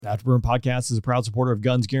The Afterburn Podcast is a proud supporter of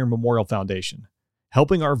Guns Gear Memorial Foundation,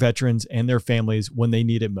 helping our veterans and their families when they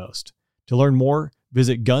need it most. To learn more,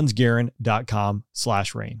 visit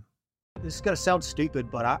gunsgearin.com/rain. This is going to sound stupid,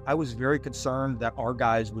 but I was very concerned that our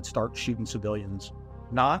guys would start shooting civilians.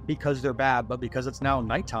 Not because they're bad, but because it's now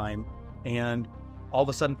nighttime, and all of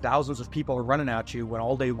a sudden thousands of people are running at you when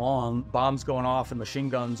all day long, bombs going off and machine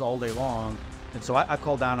guns all day long. And so I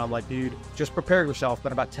called down, I'm like, dude, just prepare yourself, but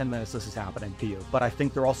in about 10 minutes this is happening to you. But I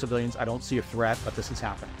think they're all civilians. I don't see a threat, but this is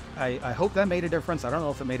happening. I hope that made a difference. I don't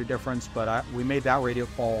know if it made a difference, but we made that radio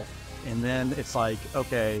call. And then it's like,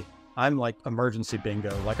 okay, I'm like emergency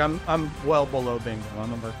bingo. Like I'm well below bingo.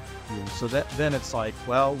 So then it's like,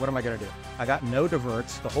 well, what am I going to do? I got no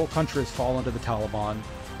diverts. The whole country has fallen to the Taliban.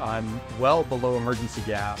 I'm well below emergency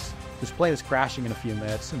gas. This plane is crashing in a few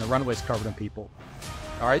minutes, and the runway's covered in people.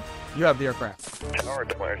 All right, you have the aircraft. Tower,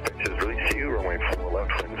 Dwyer Station is release you, runway 4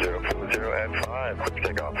 left, wind 040 at 5, clear for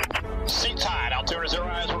takeoff. Seats high, Altimeter 0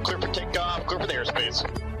 eyes, we're clear for takeoff, clear for the airspace.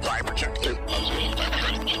 Viper check 2.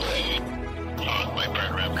 My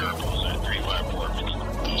burn rep curve was at 354.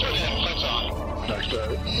 That's on. Next,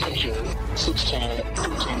 16,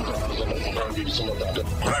 15,000,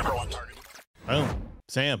 Viper 1 target. Oh,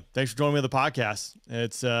 Sam, thanks for joining me on the podcast.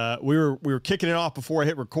 It's we were kicking it off before I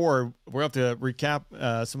hit record. We're going to have to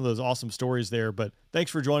recap some of those awesome stories there, but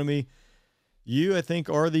thanks for joining me. You, I think,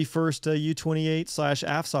 are the first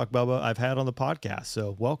U-28/AFSOC Bubba I've had on the podcast,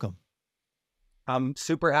 so welcome. I'm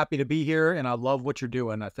super happy to be here, and I love what you're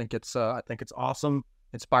doing. I think it's awesome.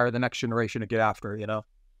 Inspire the next generation to get after it, you know?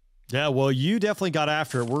 Yeah, well, you definitely got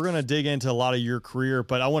after it. We're going to dig into a lot of your career,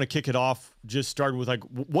 but I want to kick it off just starting with, like,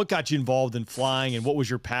 what got you involved in flying and what was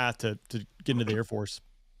your path to get into the Air Force?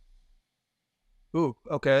 Ooh,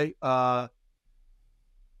 okay.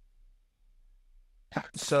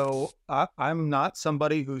 So I'm not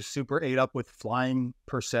somebody who's super ate up with flying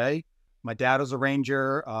per se. My dad was a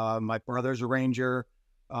Ranger. My brother's a Ranger.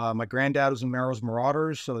 My granddad was in Merrill's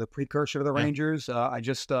Marauders, so the precursor to the Rangers. I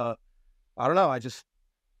don't know.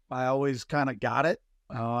 I always kind of got it.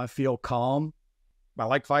 I feel calm. I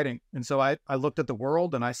like fighting. And so I looked at the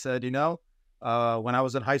world and I said, when I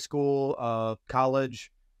was in high school,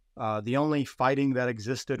 college, the only fighting that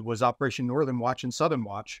existed was Operation Northern Watch and Southern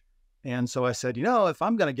Watch. And so I said, if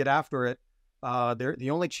I'm going to get after it, the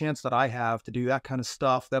only chance that I have to do that kind of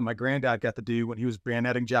stuff that my granddad got to do when he was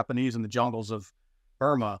bayoneting Japanese in the jungles of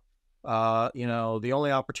Burma, the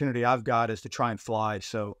only opportunity I've got is to try and fly.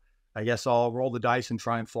 So I guess I'll roll the dice and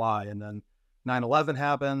try and fly. And then 9/11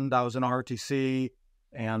 happened. I was in ROTC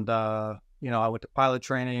and, I went to pilot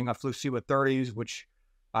training. I flew C-130s, which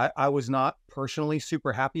I was not personally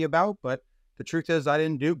super happy about, but the truth is I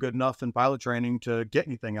didn't do good enough in pilot training to get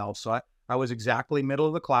anything else. So I was exactly middle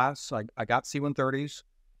of the class. I got C-130s.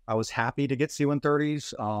 I was happy to get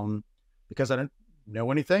C-130s because I didn't know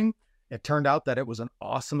anything. It turned out that it was an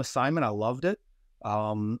awesome assignment. I loved it.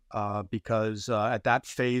 Because at that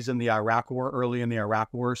phase in the Iraq War, early in the Iraq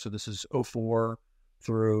War, so this is 04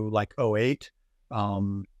 through like 08,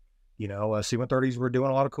 C-130s were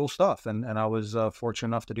doing a lot of cool stuff, and I was fortunate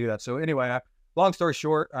enough to do that. So anyway, long story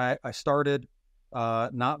short, I started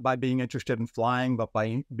not by being interested in flying, but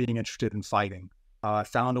by being interested in fighting. I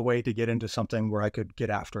found a way to get into something where I could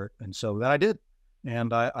get after it, and so that I did.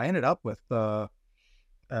 And I ended up with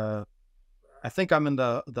I think I'm in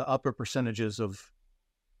the upper percentages of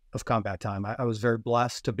combat time. I was very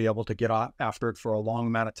blessed to be able to get after it for a long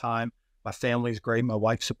amount of time. My family's great. My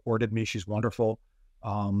wife supported me. She's wonderful.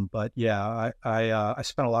 But yeah, I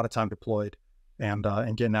spent a lot of time deployed and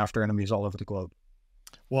getting after enemies all over the globe.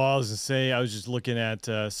 Well, I was going to say, I was just looking at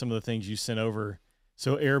some of the things you sent over.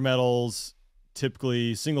 So air medals,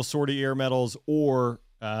 typically single sortie air medals, or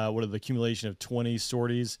what are the accumulation of 20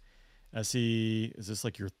 sorties? I see, is this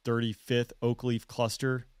like your 35th Oak Leaf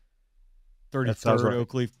cluster? 33rd right.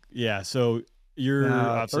 Oak Leaf. Yeah. So you're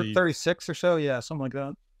obviously 36 or so. Yeah. Something like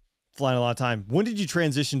that. Flying a lot of time. When did you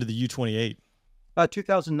transition to the U-28?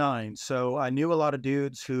 2009. So I knew a lot of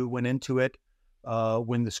dudes who went into it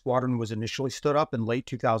when the squadron was initially stood up in late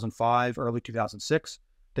 2005, early 2006.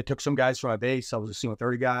 They took some guys from my base. I was a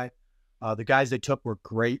C-130 guy. The guys they took were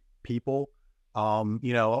great people.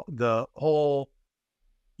 The whole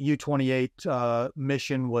U-28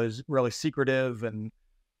 mission was really secretive, and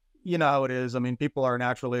you know how it is. I mean, people are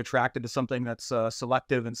naturally attracted to something that's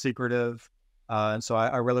selective and secretive. And so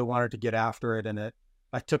I really wanted to get after it, and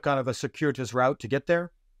I took kind of a circuitous route to get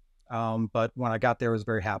there. But when I got there, I was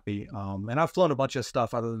very happy. And I've flown a bunch of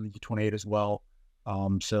stuff other than the U-28 as well.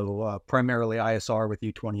 So primarily ISR with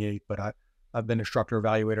U-28, but I've been instructor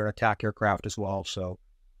evaluator attack aircraft as well. So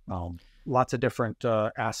lots of different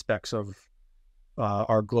aspects of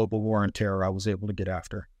our global war on terror I was able to get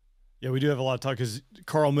after. Yeah, we do have a lot of talk because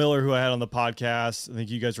Carl Miller, who I had on the podcast, I think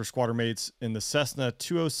you guys were squadron mates in the Cessna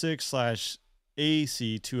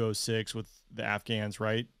 206/AC-206 with the Afghans,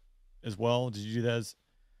 right? As well. Did you do that?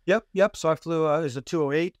 Yep. So I flew as a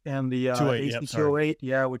 208 and the 208, AC-208,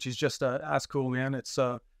 yeah, which is just that's cool, man. It's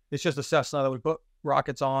just a Cessna that we put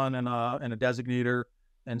rockets on and a designator,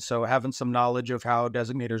 and so having some knowledge of how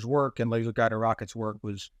designators work and laser guided rockets work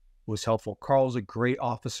was helpful. Carl's a great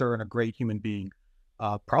officer and a great human being.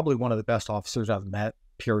 Probably one of the best officers I've met,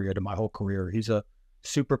 period, in my whole career. He's a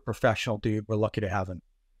super professional dude. We're lucky to have him.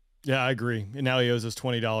 Yeah, I agree. And now he owes us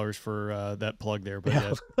 $20 for that plug there. But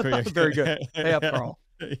yeah. Very good. Hey up, Carl.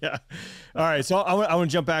 Yeah. All right. So I want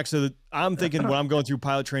to jump back. So I'm thinking when I'm going through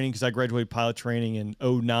pilot training, because I graduated pilot training in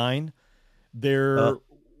 2009, there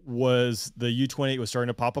was the U-28 was starting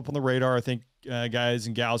to pop up on the radar. I think guys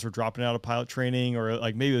and gals were dropping out of pilot training, or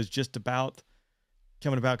like maybe it was just about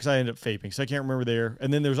coming about, because I ended up vaping, so I can't remember there.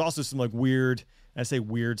 And then there was also some like weird, I say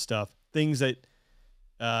weird stuff, things that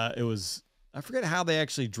it was, I forget how they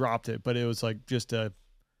actually dropped it, but it was like just a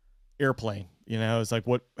airplane, you know, it's like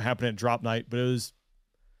what happened at drop night, but it was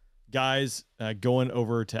guys going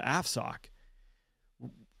over to AFSOC.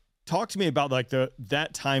 Talk to me about like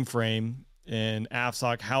that time frame in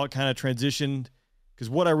AFSOC, how it kind of transitioned, because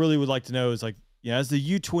what I really would like to know is like, yeah, as the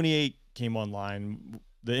U-28 came online,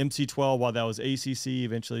 the MC-12, while that was ACC,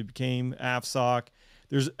 eventually became AFSOC.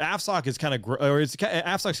 AFSOC is kind of,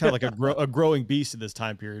 AFSOC's kind of like a growing beast at this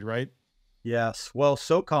time period, right? Yes. Well,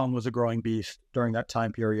 SOCOM was a growing beast during that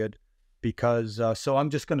time period because, so I'm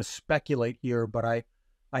just going to speculate here, but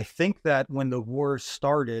I think that when the war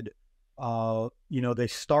started, they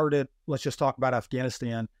started, let's just talk about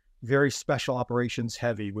Afghanistan, very special operations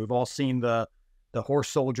heavy. We've all seen the horse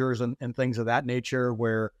soldiers and things of that nature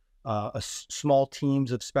where small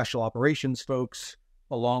teams of special operations folks,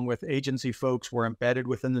 along with agency folks, were embedded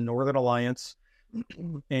within the Northern Alliance,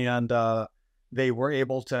 and they were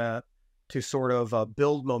able to sort of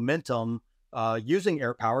build momentum using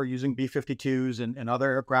air power, using B-52s and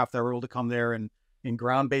other aircraft that were able to come there, and in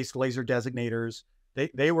ground-based laser designators.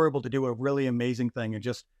 They were able to do a really amazing thing and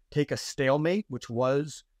just take a stalemate, which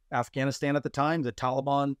was Afghanistan at the time, the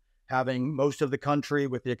Taliban having most of the country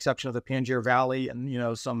with the exception of the Panjshir Valley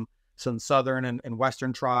and, some southern and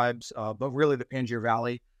western tribes, but really the Panjshir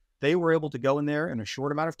Valley. They were able to go in there in a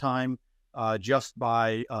short amount of time just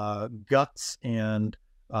by guts and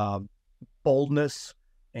boldness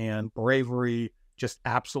and bravery, just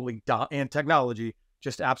absolutely, and technology,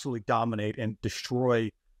 just absolutely dominate and destroy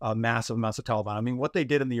massive amounts of Taliban. I mean, what they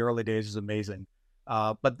did in the early days is amazing.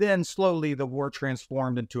 But then slowly the war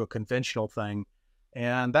transformed into a conventional thing.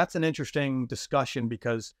 And that's an interesting discussion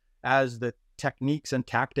because as the techniques and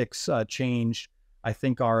tactics changed, I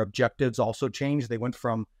think our objectives also changed. They went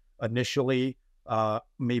from initially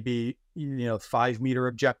maybe 5-meter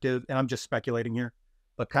objective, and I'm just speculating here,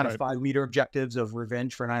 but kind of 5-meter objectives of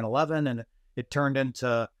revenge for 9/11, and it turned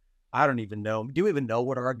into, I don't even know. Do you even know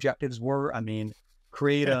what our objectives were? I mean,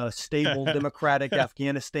 create a stable, democratic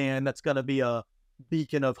Afghanistan that's going to be a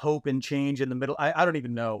beacon of hope and change in the middle. I don't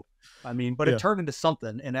even know. I mean, but it turned into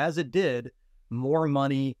something, and as it did, more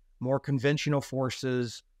money, more conventional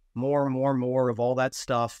forces, more and more of all that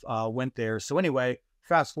stuff went there. So anyway,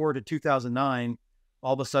 fast forward to 2009,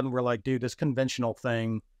 all of a sudden we're like, dude, this conventional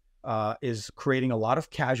thing is creating a lot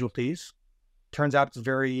of casualties. Turns out it's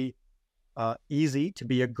very easy to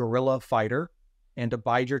be a guerrilla fighter and to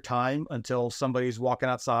bide your time until somebody's walking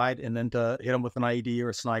outside and then to hit them with an IED or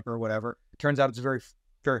a sniper or whatever. It turns out it's very,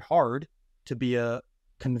 very hard to be a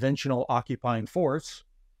conventional occupying force.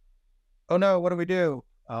 Oh no, what do?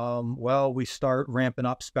 Well, we start ramping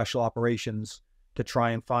up special operations to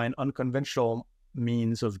try and find unconventional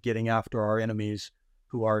means of getting after our enemies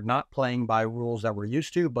who are not playing by rules that we're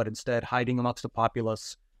used to, but instead hiding amongst the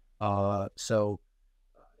populace. So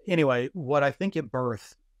anyway, what I think it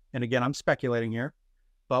birthed, and again, I'm speculating here,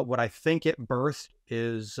 but what I think it birthed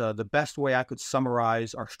is the best way I could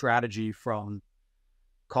summarize our strategy from,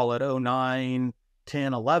 call it 09,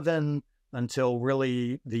 10, 11, until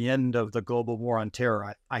really the end of the global war on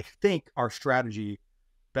terror. I think our strategy,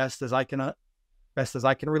 best as I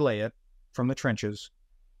can relay it from the trenches,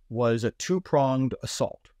 was a two-pronged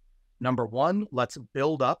assault. Number one, let's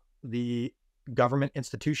build up the government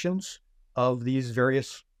institutions of these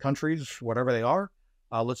various countries, whatever they are.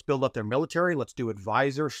 Let's build up their military. Let's do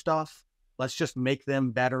advisor stuff. Let's just make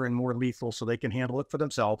them better and more lethal so they can handle it for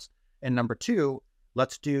themselves. And number two,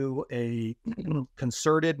 let's do a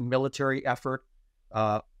concerted military effort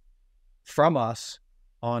from us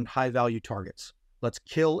on high-value targets. Let's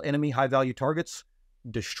kill enemy high-value targets,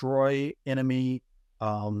 destroy enemy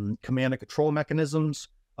command and control mechanisms,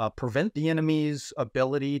 prevent the enemy's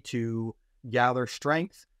ability to gather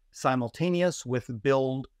strength, simultaneous with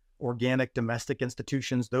build organic domestic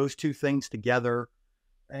institutions. Those two things together,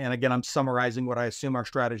 and again, I'm summarizing what I assume our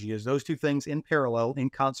strategy is. Those two things in parallel, in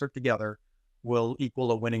concert together, will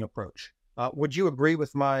equal a winning approach. Would you agree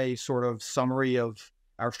with my sort of summary of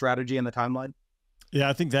our strategy and the timeline? Yeah,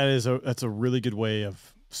 I think that's a really good way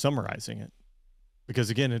of summarizing it. Because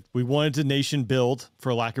again, we wanted to nation build,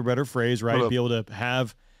 for lack of a better phrase, right? Be able to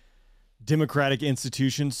have democratic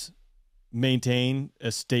institutions maintain a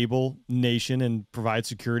stable nation and provide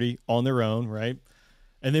security on their own, right?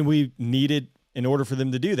 And then we needed, in order for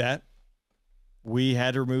them to do that, we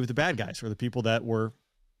had to remove the bad guys, or the people that were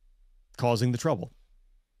causing the trouble.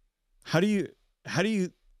 How do you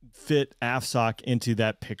fit AFSOC into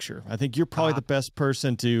that picture? I think you're probably the best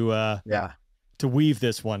person to weave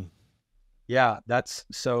this one. Yeah, that's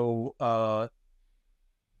so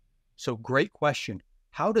great question.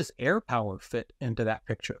 How does air power fit into that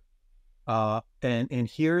picture? And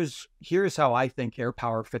here's how I think air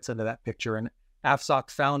power fits into that picture. And AFSOC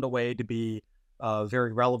found a way to be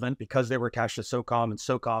very relevant because they were attached to SOCOM, and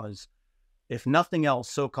SOCOM is, if nothing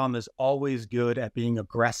else, SOCOM is always good at being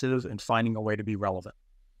aggressive and finding a way to be relevant.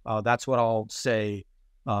 That's what I'll say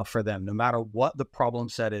for them. No matter what the problem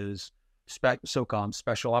set is, SOCOM,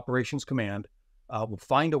 Special Operations Command, will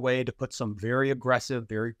find a way to put some very aggressive,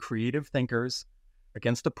 very creative thinkers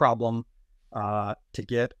against a problem to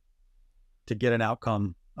get an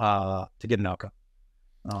outcome. So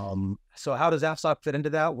how does AFSOC fit into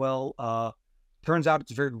that? Well, turns out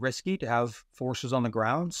it's very risky to have forces on the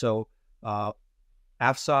ground. So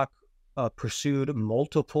AFSOC pursued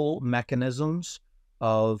multiple mechanisms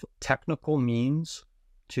of technical means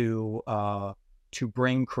to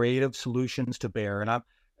bring creative solutions to bear. And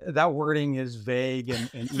that wording is vague and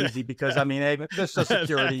easy because, I mean, hey, there's a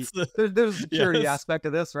security, there's a security aspect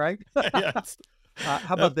of this, right? Yes.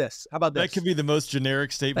 How about this? That could be the most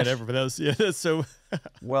generic statement ever, but that's so.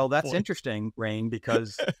 Well, that's interesting, Rain,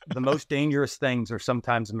 because the most dangerous things are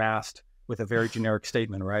sometimes masked with a very generic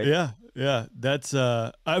statement, right? Yeah. That's,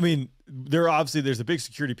 I mean, there's a big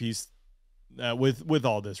security piece with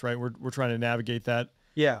all this, right? We're trying to navigate that.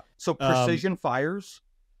 Yeah. So precision fires,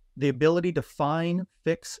 the ability to find,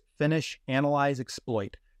 fix, finish, analyze,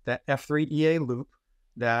 exploit, that F3EA loop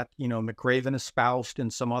that, McRaven espoused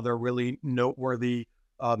and some other really noteworthy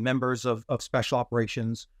members of special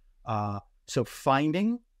operations. So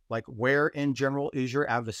finding, like, where in general is your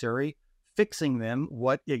adversary, fixing them,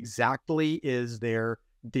 what exactly is their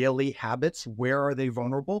daily habits, where are they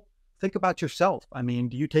vulnerable? Think about yourself. I mean,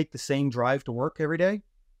 do you take the same drive to work every day?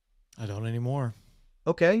 I don't anymore.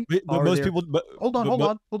 Okay. Hold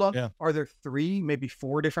on. Yeah. Are there 3, maybe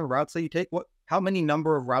 4 different routes that you take? How many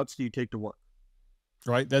number of routes do you take to work?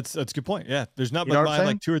 Right. That's a good point. Yeah. There's not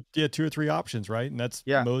like 2 or 3 options, right? And that's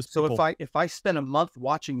most people. So if I spend a month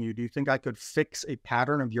watching you, do you think I could fix a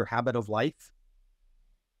pattern of your habit of life?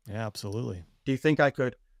 Yeah, absolutely. Do you think I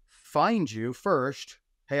could find you first?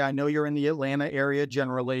 Hey, I know you're in the Atlanta area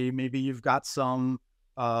generally. Maybe you've got some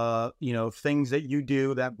things that you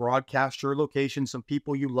do that broadcast your location, some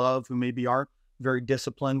people you love who maybe aren't very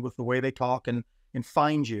disciplined with the way they talk, and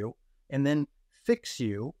find you, and then fix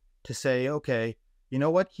you to say, okay, you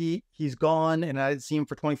know what? He's gone, and I didn't see him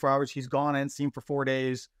for 24 hours. He's gone. I didn't see him for 4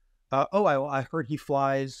 days. I heard he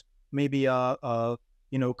flies maybe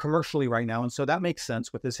commercially right now, and so that makes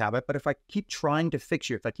sense with his habit. But if I keep trying to fix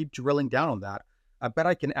you, if I keep drilling down on that, I bet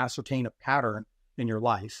I can ascertain a pattern in your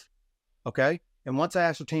life. Okay. And once I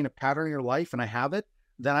ascertain a pattern in your life and I have it,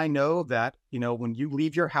 then I know that, when you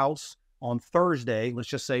leave your house on Thursday, let's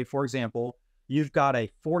just say, for example, you've got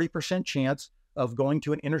a 40% chance of going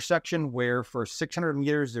to an intersection where for 600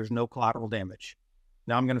 meters, there's no collateral damage.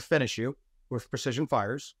 Now I'm going to finish you with precision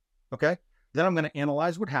fires. Okay. Then I'm going to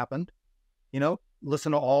analyze what happened,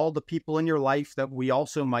 listen to all the people in your life that we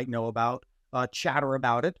also might know about, chatter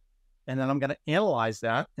about it. And then I'm going to analyze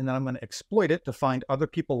that, and then I'm going to exploit it to find other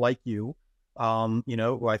people like you,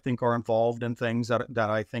 who I think are involved in things that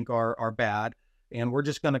I think are bad. And we're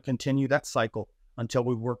just going to continue that cycle until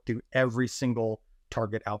we work through every single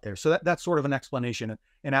target out there. So that's sort of an explanation.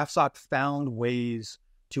 And AFSOC found ways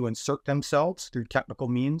to insert themselves through technical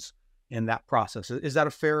means in that process. Is that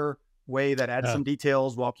a fair way that adds some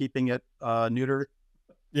details while keeping it neutered?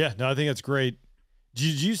 Yeah, no, I think that's great.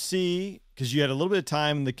 Did you see, because you had a little bit of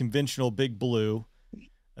time in the conventional Big Blue,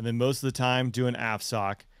 and then most of the time doing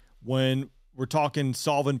AFSOC, when we're talking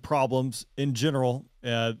solving problems in general,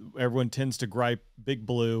 everyone tends to gripe Big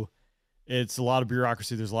Blue. It's a lot of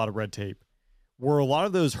bureaucracy. There's a lot of red tape. Were a lot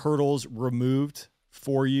of those hurdles removed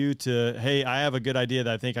for you to, hey, I have a good idea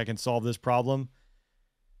that I think I can solve this problem?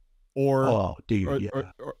 Or, Oh, dude, or, yeah.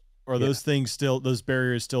 or Yeah. those things still, those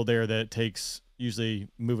barriers still there that it takes usually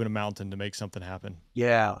moving a mountain to make something happen?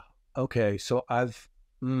 Yeah. Okay. So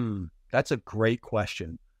that's a great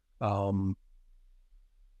question. How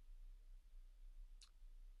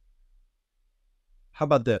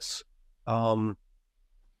about this?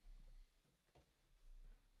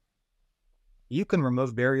 You can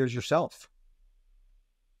remove barriers yourself.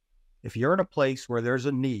 If you're in a place where there's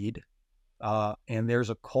a need, and there's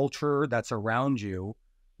a culture that's around you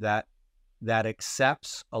that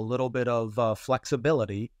accepts a little bit of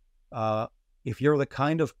flexibility, if you're the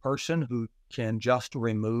kind of person who can just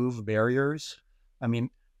remove barriers, I mean,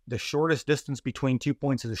 the shortest distance between 2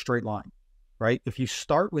 points is a straight line, right? If you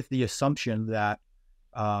start with the assumption that,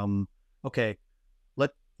 okay,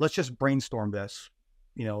 let's just brainstorm this,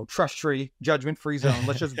 trust tree, judgment free zone.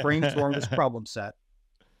 Let's just brainstorm this problem set,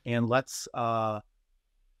 and let's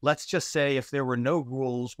just say if there were no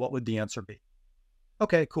rules, what would the answer be?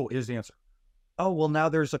 Okay, cool. Here's the answer. Oh, well, now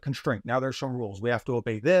there's a constraint. Now there's some rules. We have to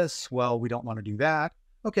obey this. Well, we don't want to do that.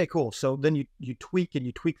 Okay, cool. So then you tweak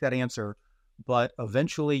that answer, but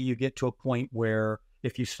eventually you get to a point where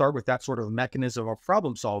if you start with that sort of mechanism of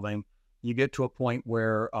problem solving, you get to a point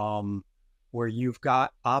where you've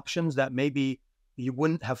got options that maybe you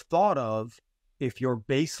wouldn't have thought of if your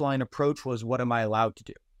baseline approach was, what am I allowed to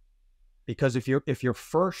do? Because if your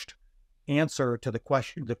first answer to the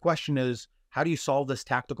question is, how do you solve this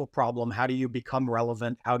tactical problem? How do you become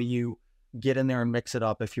relevant? How do you get in there and mix it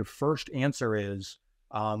up? If your first answer is,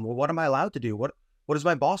 well, what am I allowed to do? What does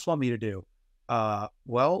my boss want me to do?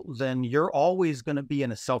 Well, then you're always going to be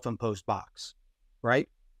in a self-imposed box, right?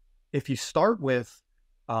 If you start with,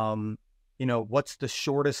 what's the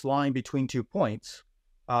shortest line between 2 points,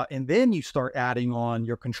 and then you start adding on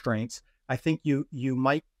your constraints, I think you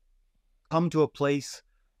might come to a place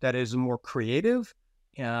that is more creative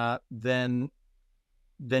than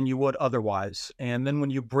you would otherwise. And then when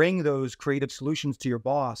you bring those creative solutions to your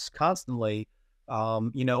boss constantly,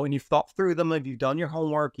 and you've thought through them, if you've done your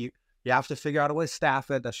homework, you have to figure out a way to staff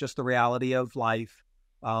it. That's just the reality of life.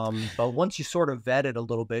 But once you sort of vet it a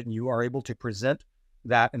little bit and you are able to present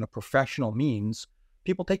that in a professional means,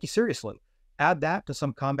 people take you seriously. Add that to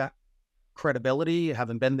some combat credibility,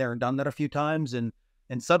 having been there and done that a few times, and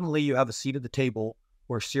suddenly you have a seat at the table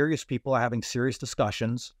where serious people are having serious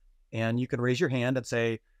discussions, and you can raise your hand and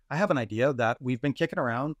say, I have an idea that we've been kicking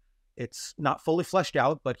around. It's not fully fleshed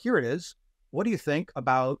out, but here it is. What do you think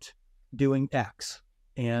about doing X?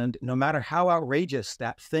 And no matter how outrageous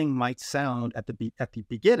that thing might sound at the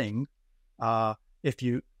beginning, if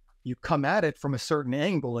you come at it from a certain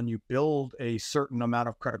angle and you build a certain amount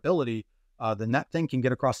of credibility, then that thing can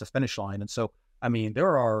get across the finish line. And so, I mean,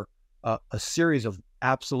 there are a series of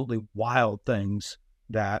absolutely wild things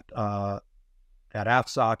that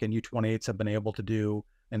AFSOC and U-28s have been able to do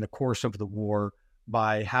in the course of the war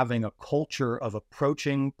by having a culture of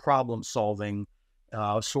approaching problem solving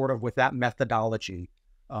sort of with that methodology,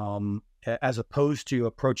 as opposed to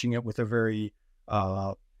approaching it with a very,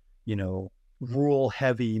 rule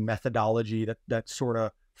heavy methodology that sort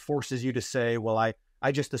of forces you to say, well, I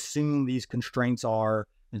just assume these constraints are,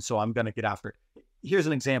 and so I'm going to get after it. Here's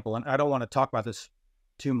an example, and I don't want to talk about this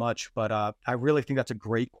too much, but I really think that's a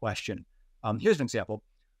great question. Here's an example.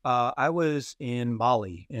 I was in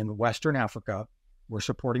Mali in Western Africa. We're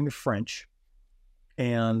supporting the French,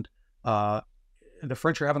 and the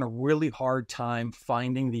French are having a really hard time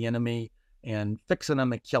finding the enemy and fixing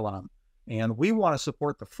them and killing them. And we want to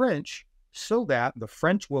support the French so that the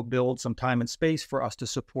French will build some time and space for us to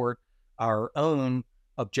support our own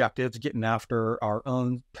objectives, getting after our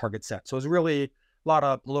own target set. So it's really a lot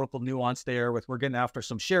of political nuance there with we're getting after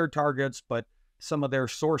some shared targets, but some of their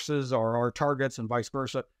sources are our targets and vice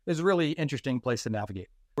versa. It's a really interesting place to navigate.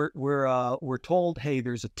 We're told, hey,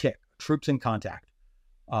 there's a tick, troops in contact,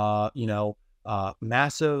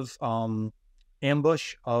 massive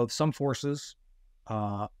ambush of some forces,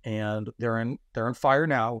 and they're in fire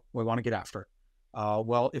now. We want to get after it.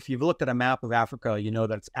 Well, if you've looked at a map of Africa, you know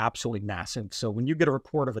that it's absolutely massive. So when you get a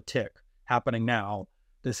report of a tick happening now,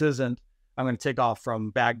 this isn't, I'm going to take off from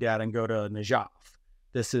Baghdad and go to Najaf.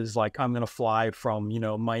 This is like, I'm going to fly from,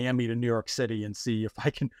 Miami to New York City and see if I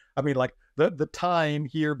can, the time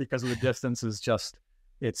here because of the distance is just,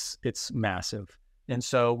 it's massive. And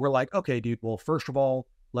so we're like, okay, dude, well, first of all,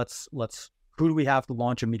 let's, who do we have to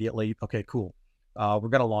launch immediately? Okay, cool. We're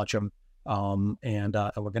going to launch them. And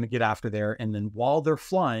we're going to get after there. And then while they're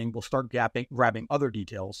flying, we'll start grabbing other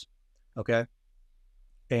details. Okay.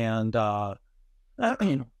 And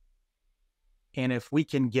if we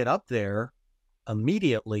can get up there,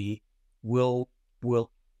 immediately will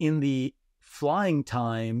in the flying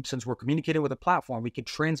time, since we're communicating with a platform, we can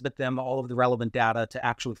transmit them all of the relevant data to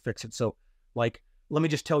actually fix it. So like, let me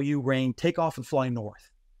just tell you, Rain, take off and fly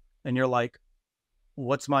north. And you're like,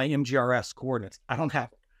 what's my MGRS coordinates? I don't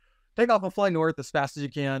have it. Take off and fly north as fast as you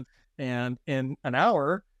can. And in an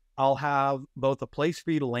hour, I'll have both a place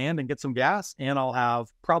for you to land and get some gas, and I'll have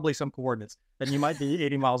probably some coordinates that you might be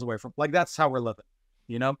 80 miles away from. Like, that's how we're living,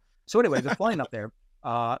 you know? So anyway, they're flying up there.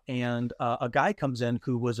 And a guy comes in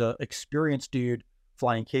who was an experienced dude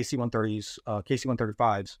flying KC-130s,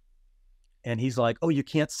 KC-135s. And he's like, oh, you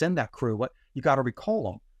can't send that crew. What? You got to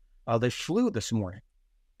recall them. They flew this morning.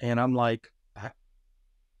 And I'm like,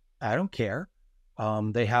 I don't care.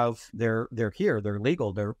 They're here. They're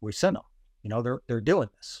legal. We sent them. You know, they're doing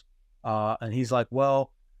this. And he's like,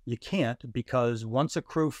 well, you can't, because once a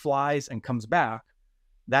crew flies and comes back,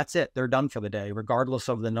 that's it. They're done for the day, regardless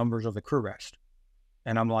of the numbers of the crew rest.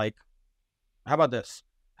 And I'm like, how about this?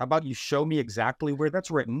 How about you show me exactly where that's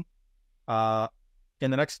written in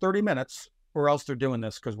the next 30 minutes, or else they're doing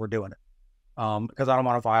this because we're doing it. Because I don't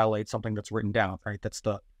want to violate something that's written down, right?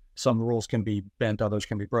 Some rules can be bent, others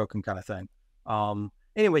can be broken kind of thing.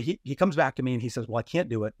 Anyway, he comes back to me and he says, well, I can't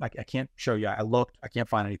do it. I can't show you. I looked, I can't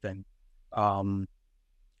find anything.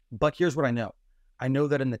 But here's what I know. I know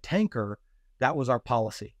that in the tanker, that was our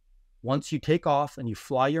policy. Once you take off and you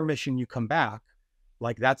fly your mission, you come back,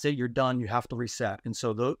 like, that's it, you're done, you have to reset. And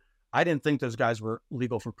so I didn't think those guys were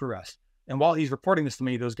legal for crew rest. And while he's reporting this to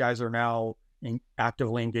me, those guys are now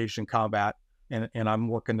actively engaged in combat, and I'm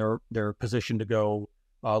working their position to go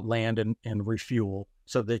land and refuel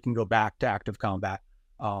so they can go back to active combat.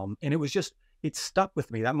 And it stuck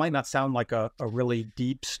with me. That might not sound like a really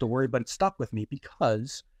deep story, but it stuck with me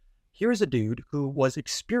because here's a dude who was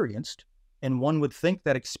experienced, and one would think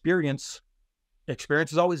that experience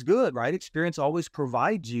is always good, right? Experience always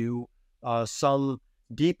provides you some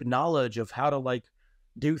deep knowledge of how to, like,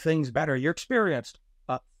 do things better. You're experienced.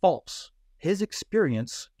 False. His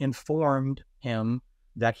experience informed him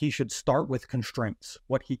that he should start with constraints,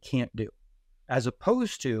 what he can't do, as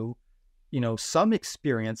opposed to, you know, some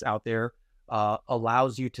experience out there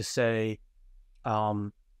allows you to say,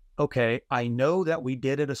 okay, I know that we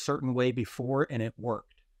did it a certain way before and it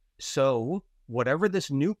worked. So whatever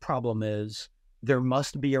this new problem is, there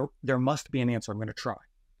must be an answer. I'm going to try.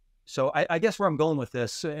 So I guess where I'm going with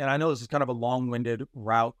this, and I know this is kind of a long-winded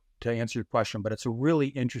route to answer your question, but it's a really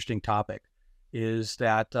interesting topic, is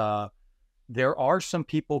that there are some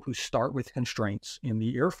people who start with constraints. In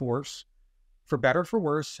the Air Force, for better or for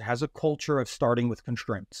worse, has a culture of starting with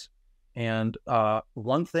constraints. And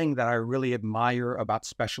one thing that I really admire about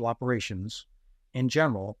special operations in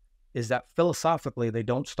general is that philosophically, they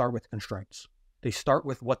don't start with constraints. They start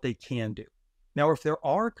with what they can do. Now, if there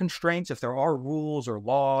are constraints, if there are rules or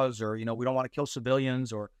laws, or, you know, we don't want to kill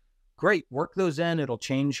civilians, or great, work those in, it'll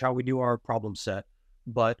change how we do our problem set.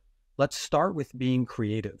 But let's start with being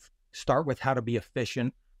creative. Start with how to be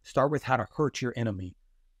efficient. Start with how to hurt your enemy,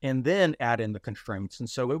 and then add in the constraints. And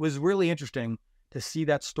so it was really interesting to see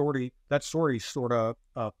that story sort of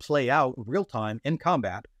play out in real time in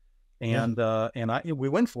combat. And we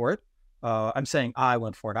went for it. I'm saying I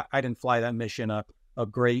went for it. I didn't fly that mission. A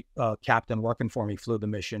great captain working for me flew the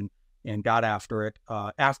mission and got after it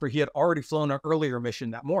after he had already flown an earlier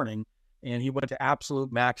mission that morning, and he went to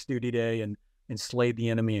absolute max duty day and slayed the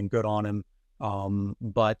enemy, and good on him.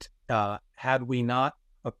 But had we not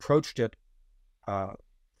approached it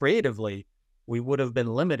creatively, we would have been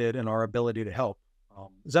limited in our ability to help.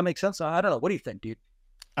 Does that make sense? I don't know. What do you think, dude?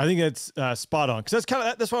 I think that's spot on, because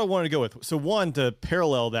that's what I wanted to go with. So one, to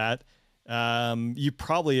parallel that, you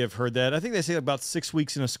probably have heard that. I think they say about 6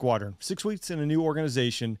 weeks in a squadron, 6 weeks in a new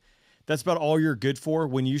organization. That's about all you're good for.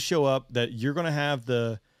 When you show up, that you're going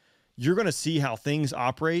to see how things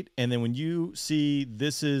operate. And then when you see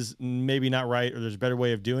this is maybe not right, or there's a better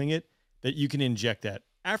way of doing it, that you can inject that.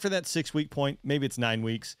 After that 6 week point, maybe it's 9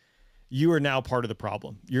 weeks, you are now part of the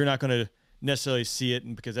problem. You're not going to necessarily see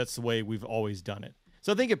it, because that's the way we've always done it.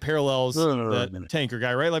 So I think it parallels the tanker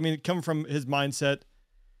guy, right? I mean, coming from his mindset,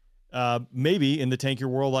 maybe in the tanker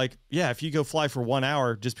world, like, yeah, if you go fly for 1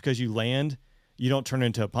 hour, just because you land, you don't turn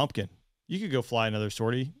into a pumpkin. You could go fly another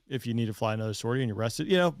sortie if you need to fly another sortie and you're rested,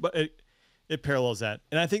 you know, but it parallels that.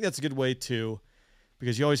 And I think that's a good way to,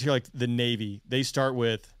 because you always hear like the Navy, they start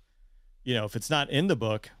with, you know, if it's not in the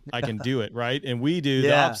book, I can do it, right? And we do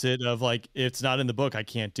the opposite of, like, if it's not in the book, I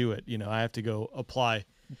can't do it. You know, I have to go apply.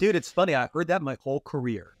 Dude, it's funny. I heard that my whole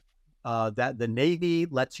career, that the Navy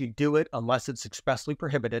lets you do it unless it's expressly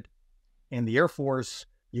prohibited. In the Air Force,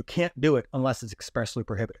 you can't do it unless it's expressly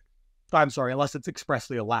prohibited. I'm sorry, unless it's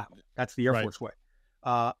expressly allowed. That's the Air Right. Force way.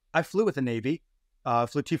 I flew with the Navy,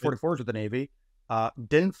 flew T-44s with the Navy.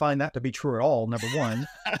 Didn't find that to be true at all, number one.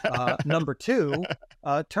 Number two,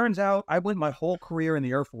 turns out I went my whole career in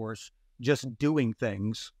the Air Force just doing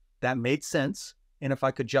things that made sense. And if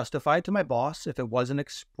I could justify it to my boss, if it wasn't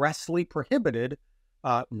expressly prohibited,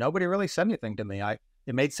 nobody really said anything to me.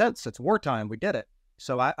 It made sense. It's wartime. We did it.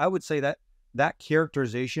 So I would say that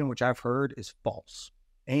characterization, which I've heard, is false.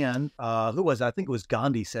 And who was it? I think it was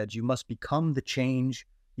Gandhi said, you must become the change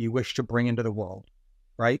you wish to bring into the world,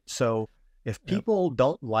 right? So if people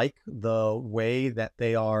don't like the way that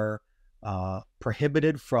they are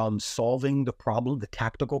prohibited from solving the problem, the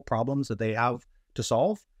tactical problems that they have to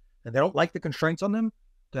solve, and they don't like the constraints on them,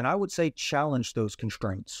 then I would say challenge those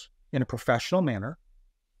constraints in a professional manner.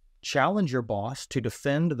 Challenge your boss to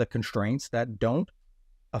defend the constraints that don't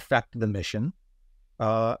affect the mission.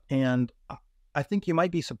 And I think you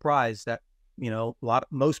might be surprised that,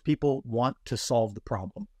 most people want to solve the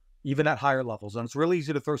problem, even at higher levels. And it's really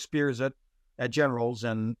easy to throw spears at generals.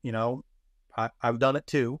 And, I've done it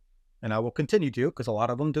too, and I will continue to, because a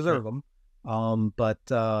lot of them deserve them.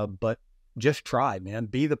 But just try, man.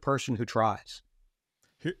 Be the person who tries.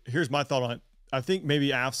 Here's my thought on it. I think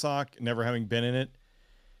maybe AFSOC, never having been in it,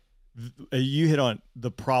 you hit on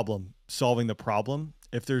the problem, solving the problem.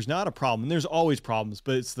 If there's not a problem, and there's always problems,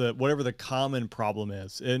 but it's whatever the common problem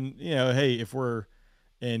is. And, hey, if we're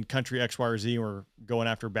in country X, Y, or Z, and we're going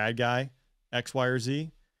after bad guy X, Y, or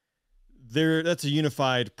Z, that's a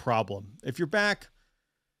unified problem. If you're back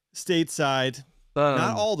stateside,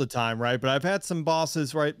 not all the time, right? But I've had some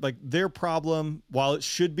bosses, right? Like their problem, while it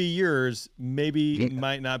should be yours, maybe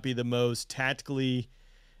might not be the most tactically,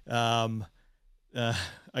 I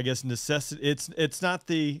guess necessity. It's not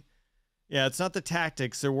the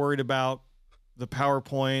tactics. They're worried about the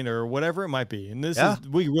PowerPoint or whatever it might be. And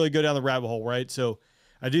we really go down the rabbit hole, right? So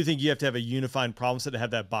I do think you have to have a unified problem set to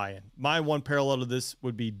have that buy-in. My one parallel to this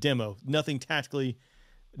would be demo. Nothing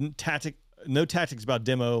no tactics about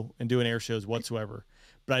demo and doing air shows whatsoever.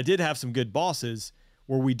 But I did have some good bosses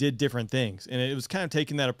where we did different things. And it was kind of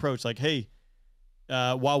taking that approach like, hey,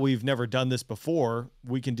 while we've never done this before,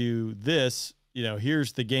 we can do this,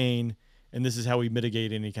 here's the gain, and this is how we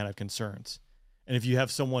mitigate any kind of concerns. And if you have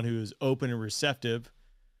someone who is open and receptive,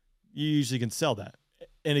 you usually can sell that.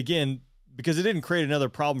 And again, because it didn't create another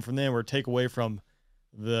problem from them or take away from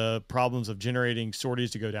the problems of generating sorties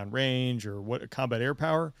to go down range or what combat air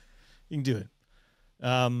power, you can do it.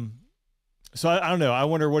 So I don't know. I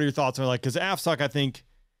wonder what your thoughts are like, because AFSOC, I think,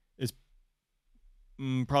 is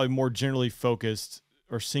probably more generally focused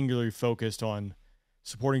or singularly focused on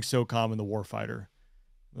supporting SOCOM and the warfighter.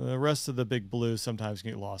 The rest of the big blue sometimes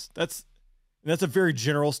can get lost. That's a very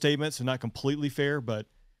general statement, so not completely fair, but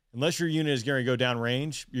unless your unit is going to go down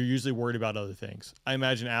range, you're usually worried about other things. I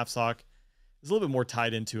imagine AFSOC is a little bit more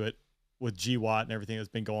tied into it with GWAT and everything that's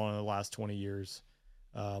been going on in the last 20 years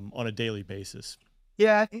on a daily basis.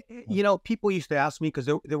 Yeah, people used to ask me, because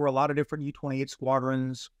there were a lot of different U-28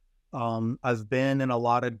 squadrons. I've been in a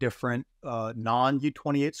lot of different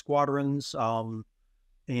non-U-28 squadrons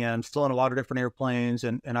and still in a lot of different airplanes.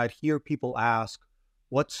 And I'd hear people ask,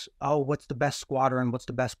 what's the best squadron? What's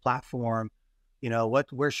the best platform?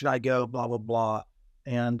 Where should I go? Blah, blah, blah.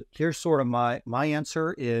 And here's sort of my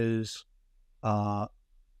answer is the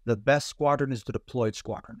best squadron is the deployed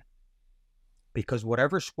squadron. Because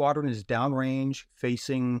whatever squadron is downrange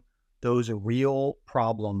facing those real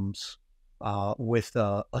problems with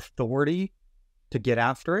authority to get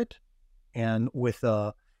after it and with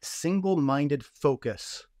a single-minded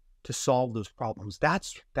focus to solve those problems,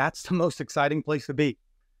 that's the most exciting place to be.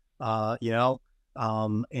 And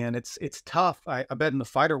it's tough. I bet in the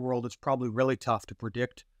fighter world, it's probably really tough to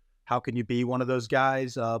predict how can you be one of those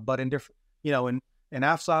guys. But in different, in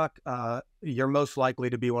AFSOC, you're most likely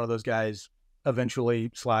to be one of those guys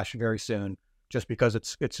eventually / very soon, just because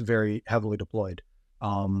it's very heavily deployed.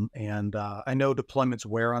 And I know deployments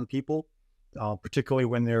wear on people, particularly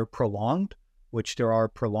when they're prolonged, which there are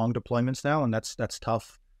prolonged deployments now, and that's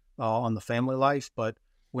tough on the family life. But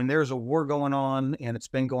when there's a war going on and it's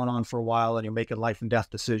been going on for a while, and you're making life and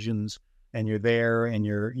death decisions, and you're there, and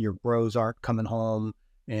your bros aren't coming home,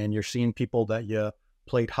 and you're seeing people that you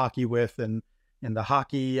played hockey with, and the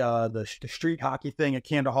hockey, the street hockey thing at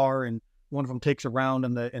Kandahar, and one of them takes a round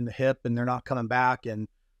in the hip, and they're not coming back, and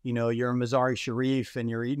you're a Mazari Sharif, and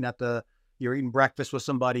you're eating breakfast with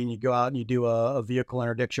somebody, and you go out and you do a vehicle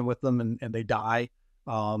interdiction with them, and they die.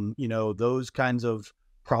 Those kinds of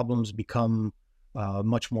problems become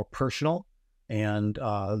much more personal, and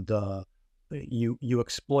you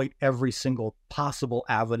exploit every single possible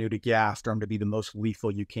avenue to get after them to be the most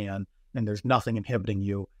lethal you can, and there's nothing inhibiting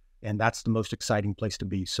you. And that's the most exciting place to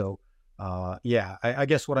be. So, I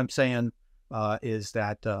guess what I'm saying is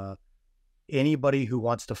that anybody who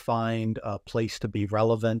wants to find a place to be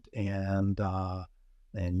relevant and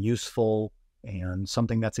useful and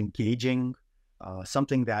something that's engaging,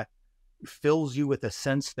 something that fills you with a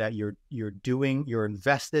sense that you're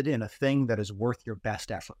invested in a thing that is worth your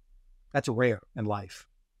best effort. That's rare in life.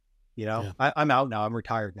 I'm out now. I'm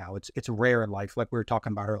retired now. It's rare in life, like we were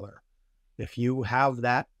talking about earlier. If you have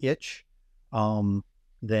that itch,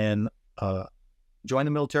 then join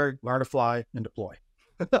the military, learn to fly, and deploy.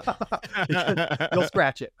 You'll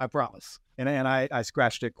scratch it, I promise. And I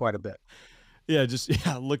scratched it quite a bit. Yeah,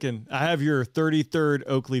 looking. I have your 33rd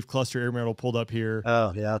Oak Leaf Cluster Air Medal pulled up here.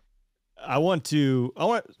 Oh, yeah. I want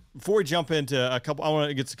before we jump into I want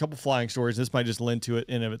to get a couple flying stories. This might just lend to it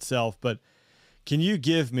in of itself, but can you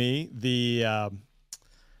give me the,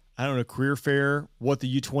 career fair, what the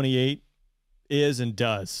U-28 is and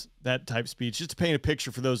does, that type speech, just to paint a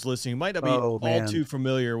picture for those listening who might not be all too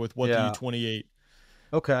familiar with what the U-28.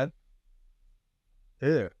 Okay.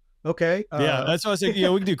 Yeah. Okay. That's what I was saying.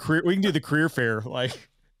 We can do the career fair. Like,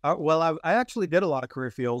 well, I actually did a lot of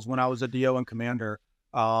career fields when I was a DO and commander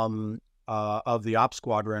of the ops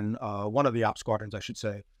squadron, one of the ops squadrons, I should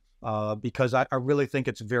say, because I really think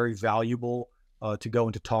it's very valuable to go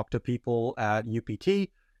and to talk to people at UPT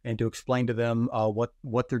and to explain to them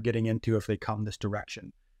what they're getting into if they come this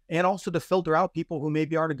direction. And also to filter out people who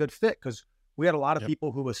maybe aren't a good fit, because we had a lot of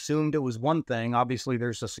people who assumed it was one thing. Obviously,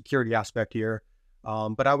 there's a security aspect here,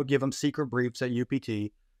 but I would give them secret briefs at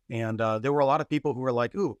UPT. And there were a lot of people who were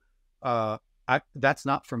like, ooh, that's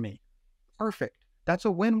not for me. Perfect. That's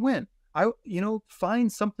a win-win.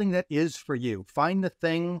 Find something that is for you. Find the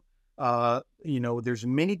thing. There's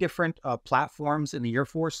many different platforms in the Air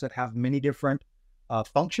Force that have many different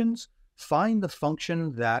functions. Find the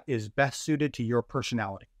function that is best suited to your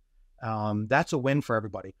personality. That's a win for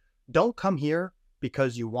everybody. Don't come here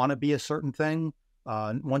because you want to be a certain thing.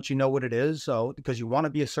 Once you know what it is, so because you want to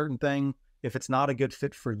be a certain thing, if it's not a good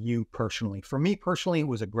fit for you personally. For me personally, it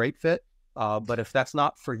was a great fit. But if that's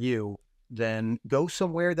not for you, then go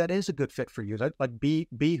somewhere that is a good fit for you. Like be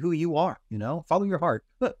who you are, follow your heart.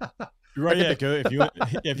 Right. Yeah. Go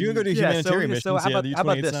if you go to humanitarian missions. So how about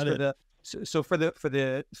this? For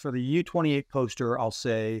the U-28 poster, I'll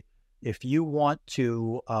say, if you want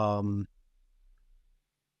to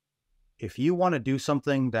do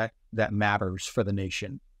something that matters for the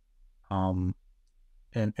nation, and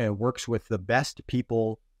works with the best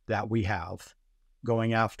people that we have,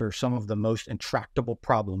 going after some of the most intractable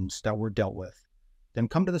problems that we're dealt with, then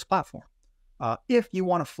come to this platform. If you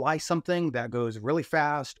want to fly something that goes really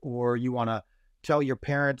fast, or you want to tell your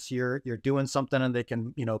parents you're doing something and they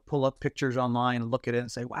can, pull up pictures online and look at it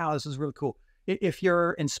and say, wow, this is really cool. If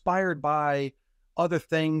you're inspired by other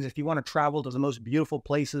things, if you want to travel to the most beautiful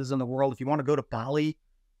places in the world, if you want to go to Bali,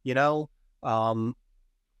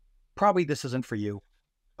 probably this isn't for you.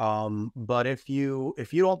 But if you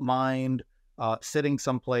don't mind sitting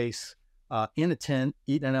someplace in a tent,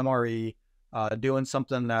 eating an MRE, doing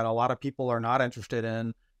something that a lot of people are not interested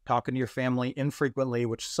in, talking to your family infrequently,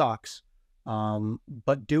 which sucks,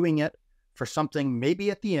 but doing it for something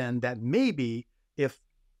maybe at the end that maybe, if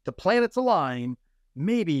the planets align,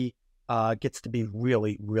 maybe gets to be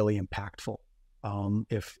really, really impactful.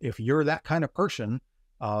 If you're that kind of person,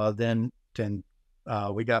 then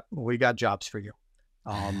we got jobs for you.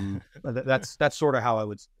 That's sort of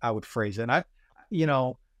how I would phrase it. And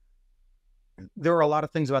there are a lot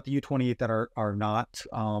of things about the U-28 that are not,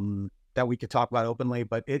 that we could talk about openly,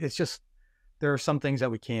 but it's just, there are some things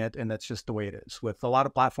that we can't, and that's just the way it is with a lot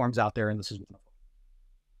of platforms out there. And this is one of them.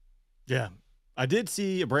 Yeah. I did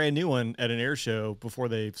see a brand new one at an air show before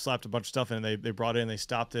they slapped a bunch of stuff in. They brought it in, they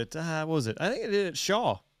stopped it. What was it? I think it did at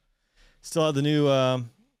Shaw. Still had the new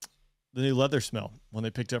leather smell when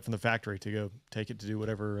they picked it up from the factory to go take it to do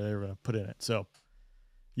whatever they were going to put in it. So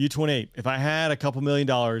U-28, if I had a couple $1 million,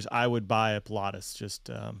 I would buy a Pilatus.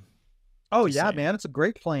 Man, it's a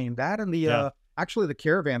great plane. That and the, actually the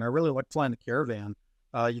Caravan. I really like flying the Caravan.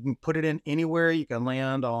 You can put it in anywhere. You can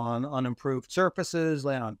land on unimproved surfaces,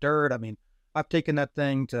 land on dirt. I mean, I've taken that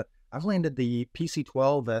thing I've landed the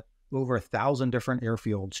PC-12 at over 1,000 different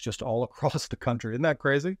airfields just all across the country. Isn't that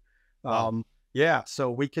crazy? Wow.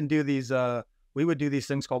 So we can do these, we would do these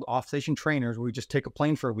things called off-station trainers, where we just take a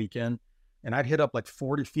plane for a weekend, and I'd hit up like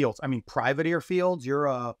 40 fields. I mean, private airfields.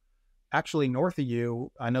 You're actually north of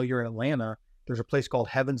you. I know you're in Atlanta. There's a place called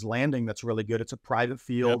Heaven's Landing that's really good. It's a private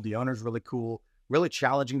field. Yep. The owner's really cool, really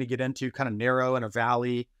challenging to get into, kind of narrow in a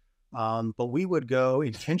valley. But we would go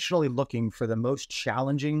intentionally looking for the most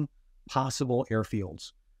challenging possible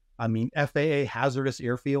airfields. I mean, FAA hazardous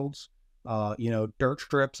airfields, dirt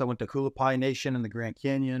strips. I went to Kulapai Nation in the Grand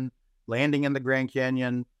Canyon, landing in the Grand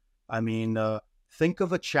Canyon. I mean, think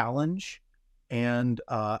of a challenge and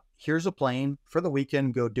here's a plane for the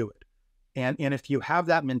weekend, go do it. And if you have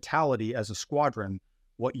that mentality as a squadron,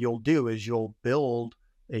 what you'll do is you'll build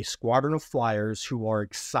a squadron of flyers who are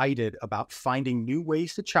excited about finding new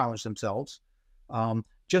ways to challenge themselves,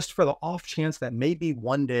 just for the off chance that maybe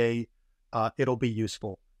one day it'll be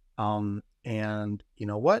useful. And you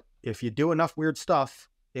know what? If you do enough weird stuff,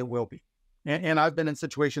 it will be. And I've been in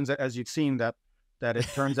situations, as you've seen, that it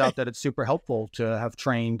turns out that it's super helpful to have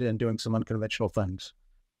trained in doing some unconventional things.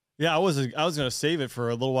 Yeah, I was going to save it for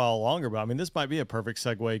a little while longer, but I mean, this might be a perfect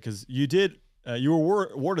segue because you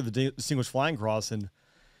were awarded the Distinguished Flying Cross, and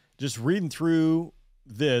just reading through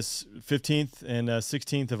this 15th and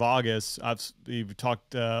 16th of August, we've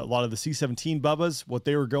talked a lot of the C-17 Bubbas, what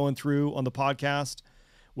they were going through on the podcast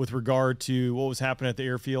with regard to what was happening at the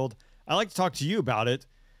airfield. I'd like to talk to you about it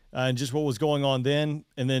and just what was going on then,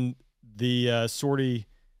 and then the sortie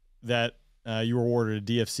that you were awarded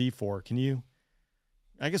a DFC for. Can you,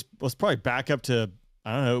 I guess let's probably back up to,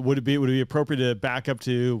 I don't know, would it be appropriate to back up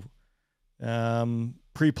to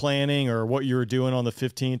pre-planning or what you were doing on the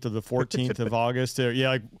 15th or the 14th of August? Yeah,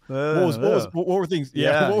 like what were things?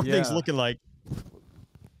 Yeah, what were things looking like?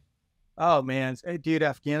 Oh man, dude,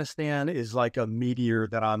 Afghanistan is like a meteor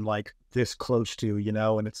that I'm like this close to,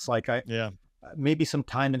 and it's like maybe some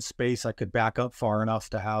time and space I could back up far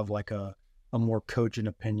enough to have like a more cogent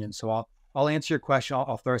opinion. So I'll answer your question.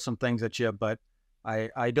 I'll throw some things at you, but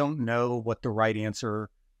I don't know what the right answer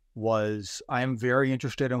was. I am very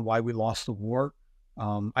interested in why we lost the war.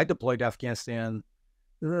 I deployed to Afghanistan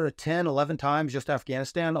 10, 11 times, just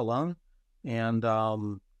Afghanistan alone. And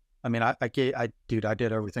I mean, I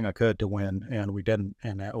did everything I could to win, and we didn't.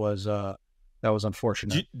 And that was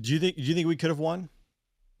unfortunate. Do you think we could have won?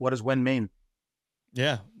 What does win mean?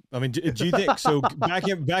 Yeah. I mean, do you think so?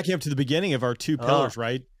 Backing up to the beginning of our two pillars,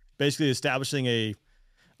 right? Basically establishing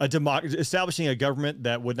establishing a government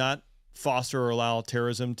that would not foster or allow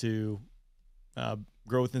terrorism to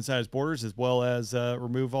grow within inside its borders, as well as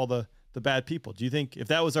remove all the bad people. Do you think if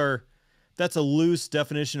that's a loose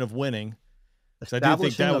definition of winning?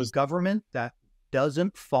 Establishing a government that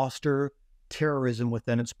doesn't foster terrorism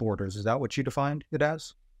within its borders. Is that what you defined it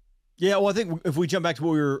as? Yeah, well, I think if we jump back to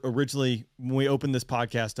what we were originally, when we opened this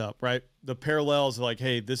podcast up, right? The parallels are like,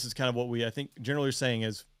 hey, this is kind of what I think generally are saying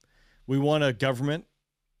is we want a government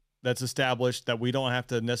that's established that we don't have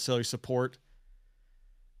to necessarily support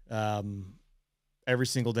every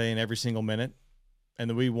single day and every single minute. And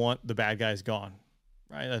that we want the bad guys gone,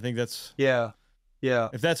 right? I think that's... Yeah.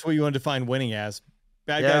 If that's what you want to define winning as,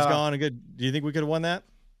 bad guys gone, and good. Do you think we could have won that?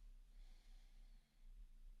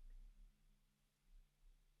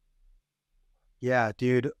 Yeah,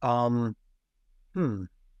 dude. I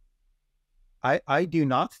do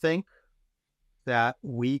not think that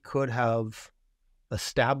we could have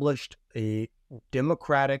established a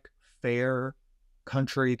democratic, fair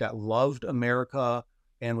country that loved America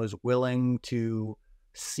and was willing to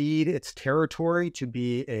cede its territory to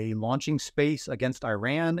be a launching space against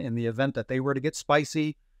Iran in the event that they were to get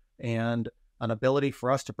spicy, and an ability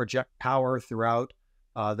for us to project power throughout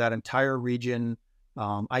that entire region.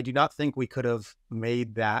 I do not think we could have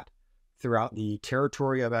made that throughout the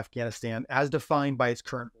territory of Afghanistan as defined by its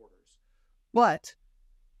current borders. But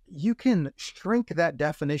you can shrink that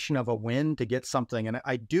definition of a win to get something. And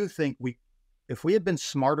I do think if we had been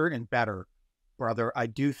smarter and better, brother, I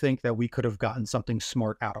do think that we could have gotten something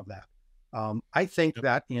smart out of that. I think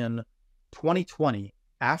that in 2020,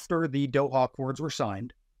 after the Doha Accords were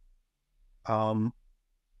signed,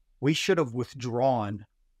 we should have withdrawn.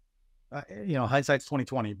 Hindsight's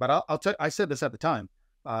 2020, but I said this at the time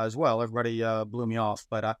as well. Everybody blew me off,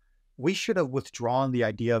 but we should have withdrawn the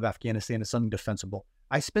idea of Afghanistan as something defensible.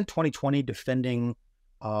 I spent 2020 defending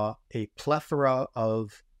a plethora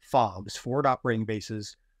of FOBs, forward operating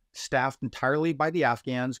bases, staffed entirely by the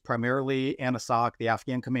Afghans, primarily ANISOC, the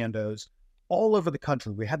Afghan commandos, all over the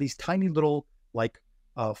country. We had these tiny little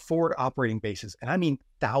forward operating bases, and I mean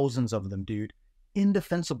thousands of them, dude,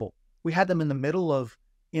 indefensible. We had them in the middle of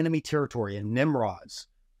enemy territory in Nimrods,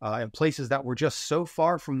 in places that were just so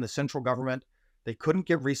far from the central government, they couldn't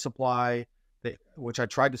get resupply, which I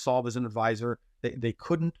tried to solve as an advisor. They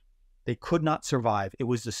could not survive. It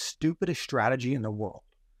was the stupidest strategy in the world.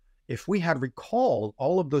 If we had recalled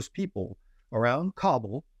all of those people around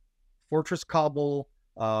Kabul, Fortress Kabul,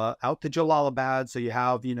 out to Jalalabad, so you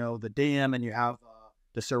have, the dam, and you have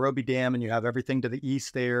the Sarobi Dam, and you have everything to the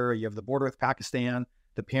east there, you have the border with Pakistan,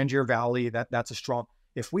 the Panjshir Valley, that's a strong...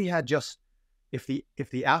 If we had just If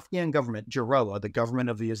the Afghan government, Jaroa, the government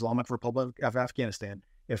of the Islamic Republic of Afghanistan,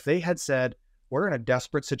 if they had said, we're in a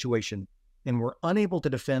desperate situation and we're unable to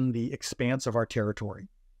defend the expanse of our territory,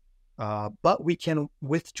 but we can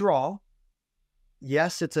withdraw.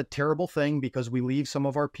 Yes, it's a terrible thing because we leave some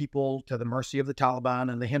of our people to the mercy of the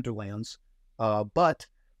Taliban and the hinterlands, but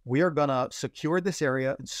we are going to secure this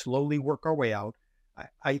area and slowly work our way out.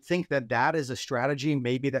 I think that is a strategy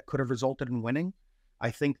maybe that could have resulted in winning. I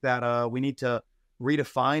think that we need to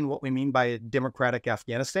redefine what we mean by a democratic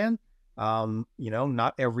Afghanistan.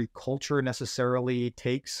 Not every culture necessarily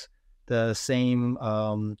takes the same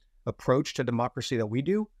approach to democracy that we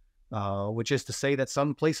do, which is to say that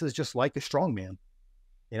some places just like a strong man.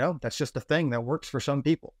 That's just a thing that works for some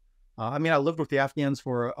people. I lived with the Afghans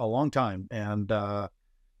for a long time, and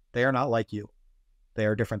they are not like you. They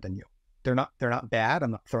are different than you. They're not bad.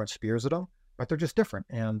 I'm not throwing spears at them, but they're just different.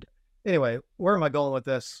 And anyway, where am I going with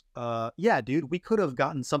this? Yeah, dude, we could have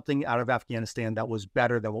gotten something out of Afghanistan that was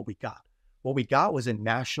better than what we got. What we got was a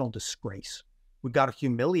national disgrace. We got a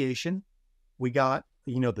humiliation. We got,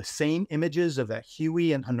 the same images of that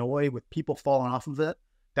Huey in Hanoi with people falling off of it.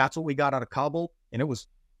 That's what we got out of Kabul. And it was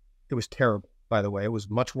terrible, by the way. It was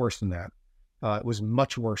much worse than that. It was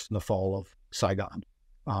much worse than the fall of Saigon.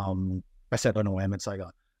 I said, oh no, I meant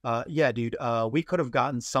Saigon. Yeah, dude, we could have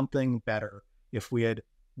gotten something better if we had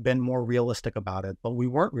been more realistic about it, but we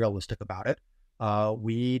weren't realistic about it.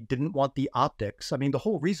 We didn't want the optics. The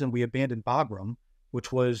whole reason we abandoned Bagram,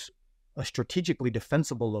 which was a strategically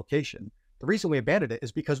defensible location, the reason we abandoned it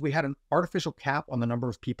is because we had an artificial cap on the number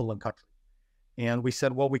of people in country. And we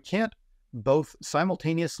said, well, we can't both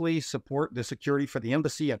simultaneously support the security for the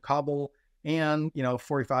embassy at Kabul and,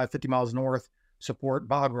 45, 50 miles north, support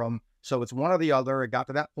Bagram. So it's one or the other. It got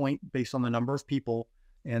to that point based on the number of people.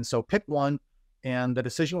 And so pick one. And the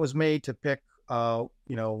decision was made to pick,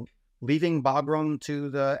 leaving Bagram to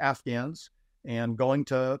the Afghans and going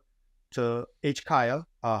to HKIA,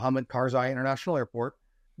 Hamid Karzai International Airport,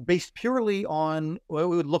 based purely on,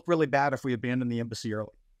 well, it would look really bad if we abandoned the embassy early.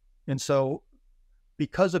 And so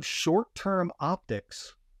because of short-term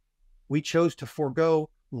optics, we chose to forego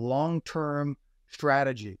long-term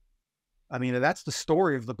strategy. That's the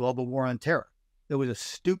story of the global war on terror. It was a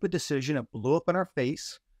stupid decision. It blew up in our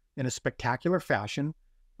face in a spectacular fashion.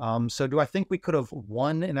 So do I think we could have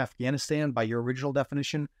won in Afghanistan by your original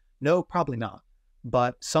definition? No, probably not.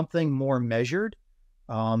 But something more measured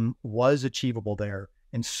was achievable there.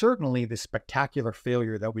 And certainly the spectacular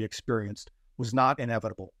failure that we experienced was not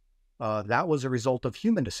inevitable. That was a result of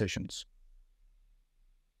human decisions.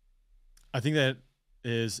 I think that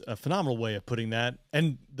is a phenomenal way of putting that.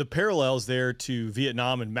 And the parallels there to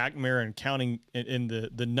Vietnam and McNamara and counting in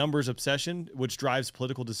the numbers obsession, which drives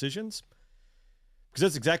political decisions, because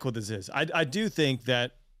that's exactly what this is. I do think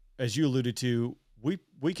that, as you alluded to,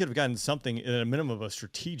 we could have gotten something at a minimum of a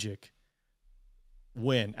strategic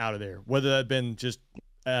win out of there, whether that had been just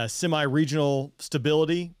semi-regional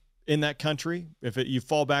stability in that country. If you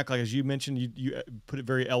fall back, like as you mentioned, you put it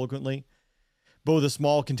very eloquently, but with a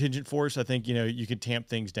small contingent force, I think, you could tamp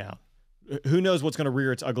things down. Who knows what's going to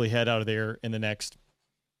rear its ugly head out of there in the next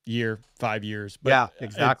year, 5 years. But yeah,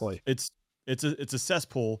 exactly. It's a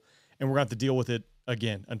cesspool, and we're going to have to deal with it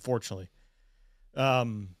again, unfortunately. Yeah.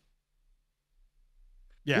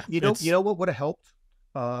 You know what would have helped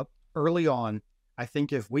early on? I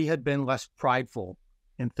think if we had been less prideful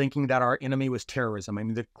in thinking that our enemy was terrorism,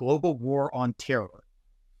 the global war on terror,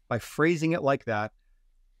 by phrasing it like that,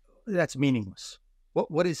 that's meaningless.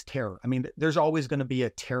 What is terror? There's always going to be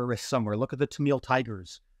a terrorist somewhere. Look at the Tamil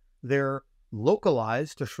Tigers. They're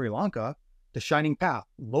localized to Sri Lanka, to Shining Path,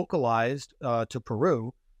 localized to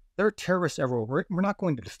Peru. There are terrorists everywhere. We're not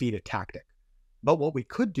going to defeat a tactic. But what we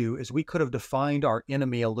could do is we could have defined our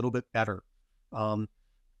enemy a little bit better.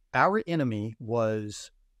 Our enemy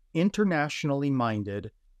was internationally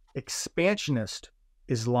minded, expansionist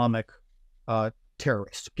Islamic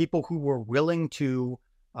terrorists, people who were willing to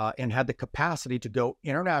and had the capacity to go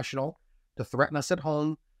international, to threaten us at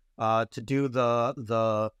home, to do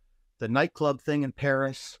the nightclub thing in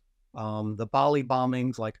Paris, the Bali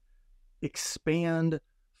bombings, like expand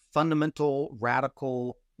fundamental,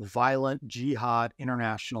 radical, violent jihad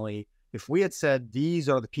internationally. If we had said these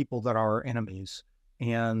are the people that are our enemies,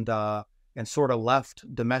 and sort of left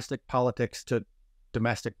domestic politics to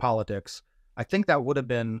domestic politics, I think that would have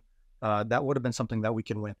been something that we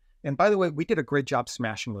can win. And by the way, we did a great job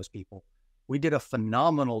smashing those people. We did a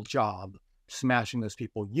phenomenal job smashing those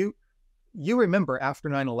people. You remember after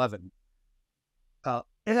 9/11,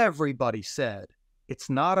 everybody said it's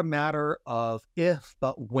not a matter of if,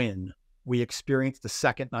 but when we experienced the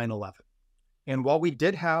second 9/11. And while we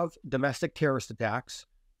did have domestic terrorist attacks,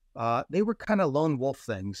 they were kind of lone wolf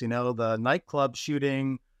things, the nightclub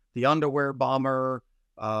shooting, the underwear bomber,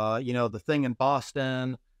 the thing in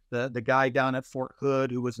Boston, the guy down at Fort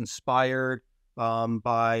Hood who was inspired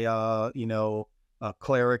by a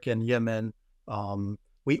cleric in Yemen.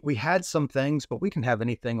 We had some things, but we can have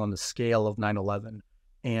anything on the scale of 9/11.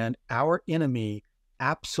 And our enemy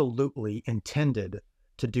absolutely intended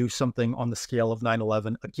to do something on the scale of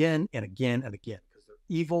 9/11 again and again and again, because they're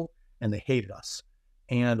evil and they hated us.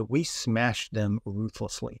 And we smashed them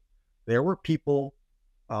ruthlessly. There were people,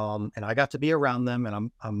 and I got to be around them,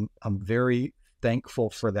 and I'm very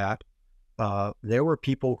thankful for that. There were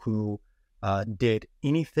people who did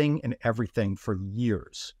anything and everything for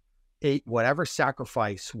years, ate whatever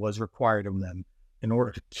sacrifice was required of them in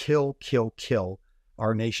order to kill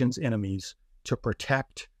our nation's enemies, to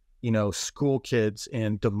protect, school kids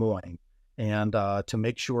in Des Moines, and to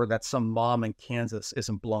make sure that some mom in Kansas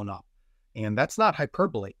isn't blown up. And that's not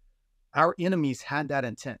hyperbole. Our enemies had that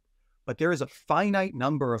intent, but there is a finite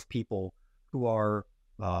number of people who are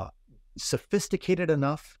sophisticated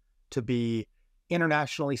enough to be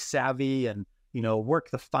internationally savvy and, work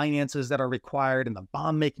the finances that are required and the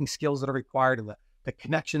bomb making skills that are required and the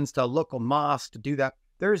connections to local mosques to do that.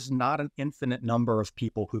 There's not an infinite number of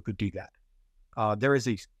people who could do that. There is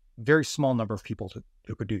a very small number of people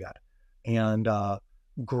who could do that. And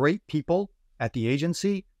great people at the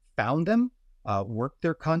agency found them, worked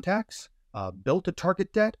their contacts, built a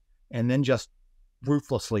target deck, and then just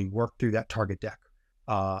ruthlessly worked through that target deck,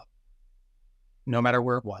 no matter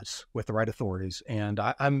where it was, with the right authorities. And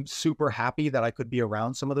I'm super happy that I could be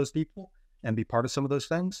around some of those people and be part of some of those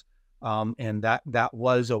things. And that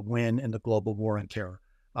was a win in the global war on terror.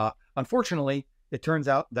 Unfortunately, it turns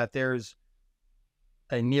out that there's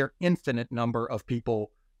a near infinite number of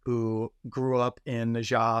people who grew up in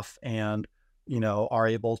Najaf and, are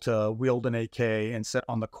able to wield an AK and sit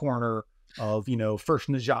on the corner of, first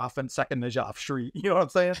Najaf and second Najaf Street. You know what I'm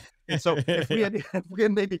saying? And so if we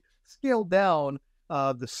had maybe scaled down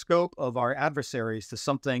the scope of our adversaries to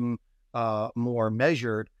something more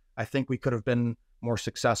measured, I think we could have been more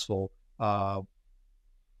successful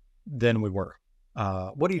than we were.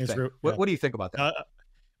 What do you think? What do you think about that?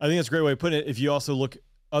 I think that's a great way to put it. If you also look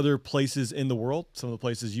other places in the world, some of the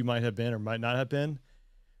places you might have been or might not have been,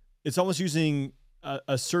 it's almost using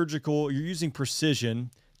you're using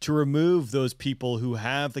precision to remove those people who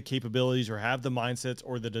have the capabilities or have the mindsets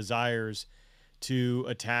or the desires to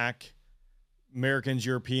attack Americans,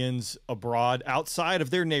 Europeans abroad, outside of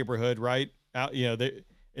their neighborhood, right?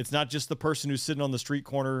 It's not just the person who's sitting on the street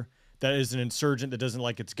corner that is an insurgent that doesn't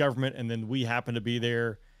like its government, and then we happen to be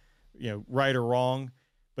there, right or wrong,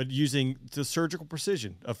 but using the surgical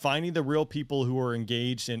precision of finding the real people who are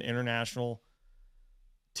engaged in international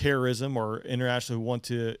terrorism or international who want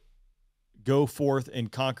to go forth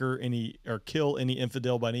and conquer any or kill any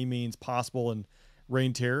infidel by any means possible and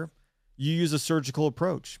reign terror. You use a surgical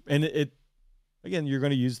approach, and it again, you're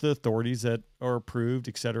going to use the authorities that are approved,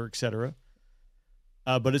 et cetera,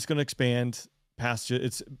 but it's going to expand past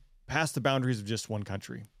the boundaries of just one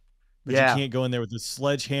country. But you can't go in there with a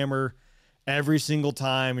sledgehammer every single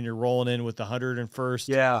time, and you're rolling in with the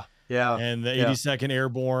 101st. And the 82nd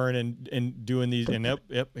Airborne and doing these, and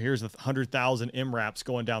here's 100,000 MRAPs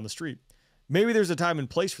going down the street. Maybe there's a time and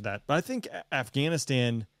place for that, but I think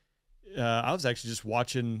Afghanistan, I was actually just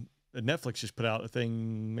watching, Netflix just put out a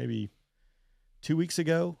thing maybe 2 weeks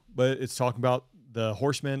ago, but it's talking about the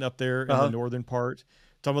horsemen up there in the northern part,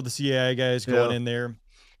 talking about the CIA guys going in there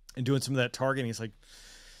and doing some of that targeting. It's like,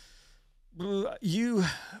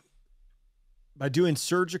 by doing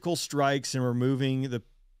surgical strikes and removing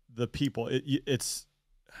the people,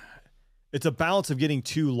 it's a balance of getting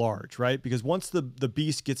too large, right? Because once the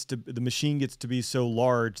machine gets to be so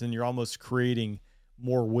large, then you're almost creating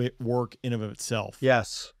more work in of itself.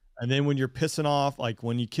 Yes. And then when you're pissing off, like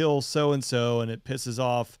when you kill so-and-so and it pisses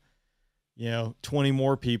off, 20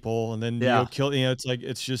 more people, and then you'll kill, it's like,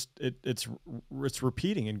 it's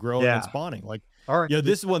repeating and growing and spawning. Like, all right.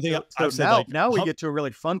 This is one thing I've said. Now we get to a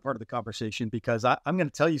really fun part of the conversation, because I'm going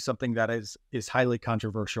to tell you something that is highly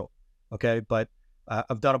controversial. Okay. But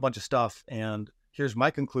I've done a bunch of stuff, and here's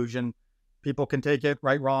my conclusion. People can take it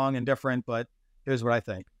right, wrong, and different, but here's what I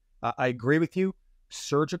think. I agree with you.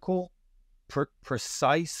 Surgical,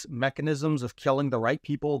 precise mechanisms of killing the right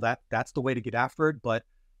people, that's the way to get after it. But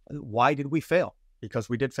why did we fail? Because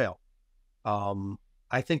we did fail.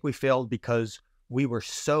 I think we failed because we were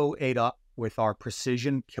so ate up with our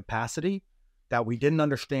precision capacity that we didn't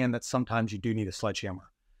understand that sometimes you do need a sledgehammer.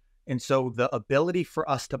 And so the ability for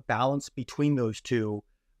us to balance between those two,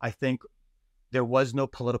 I think there was no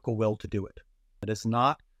political will to do it. It is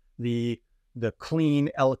not the clean,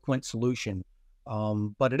 eloquent solution,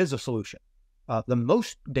 but it is a solution. The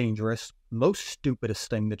most dangerous, most stupidest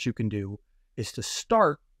thing that you can do is to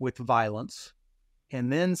start with violence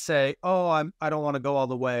and then say, oh, I don't want to go all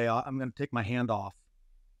the way. I'm going to take my hand off.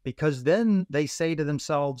 Because then they say to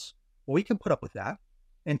themselves, well, we can put up with that.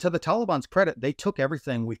 And to the Taliban's credit, they took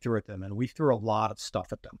everything we threw at them, and we threw a lot of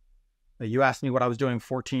stuff at them. You asked me what I was doing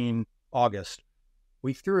 14 August.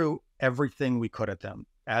 We threw everything we could at them.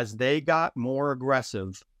 As they got more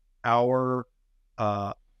aggressive, the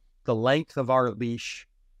length of our leash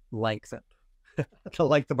lengthened. The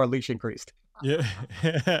length of our leash increased. Yeah.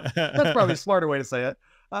 That's probably a smarter way to say it.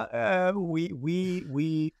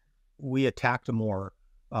 We attacked more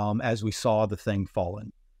as we saw the thing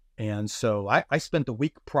falling. And so I spent the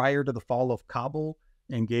week prior to the fall of Kabul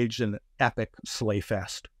engaged in an epic slay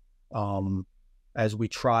fest as we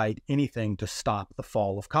tried anything to stop the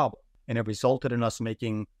fall of Kabul. And it resulted in us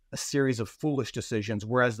making a series of foolish decisions,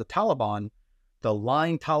 whereas the Taliban, the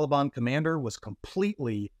line Taliban commander was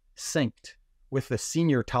completely synced with the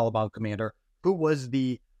senior Taliban commander, who was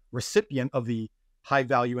the recipient of the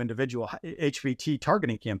high-value individual HVT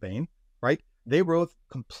targeting campaign, right? They were both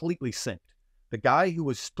completely synced. The guy who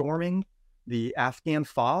was storming the Afghan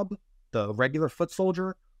FOB, the regular foot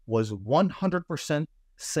soldier, was 100%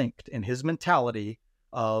 synced in his mentality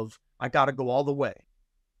of, I got to go all the way,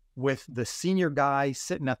 with the senior guy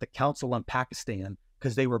sitting at the Council on Pakistan,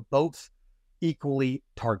 because they were both equally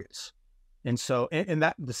targets. And so, and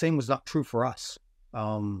that the same was not true for us.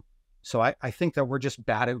 So I think that we're just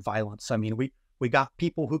bad at violence. I mean, we got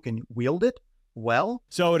people who can wield it well.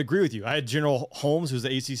 So I would agree with you. I had General Holmes, who's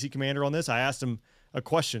the ACC commander on this. I asked him a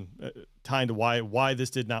question tying to why this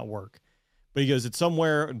did not work. But he goes, it's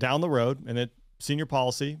somewhere down the road, and it senior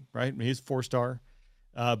policy, right? He's 4-star.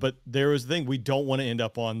 But there was the thing, we don't want to end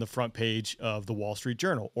up on the front page of the Wall Street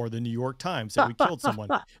Journal or the New York Times that we killed someone.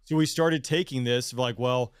 So we started taking this like,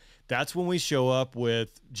 well, that's when we show up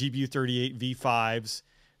with GBU-38 V5s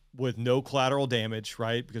with no collateral damage,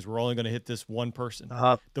 right? Because we're only going to hit this one person.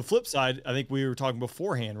 The flip side, I think we were talking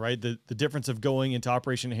beforehand, right? The difference of going into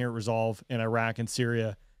Operation Inherent Resolve in Iraq and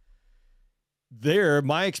Syria. There,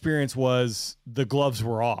 my experience was the gloves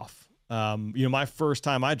were off. My first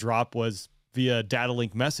time I dropped was via data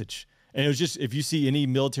link message. And it was just, if you see any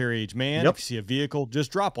military age man, if you see a vehicle,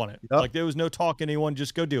 just drop on it. Like there was no talk to anyone,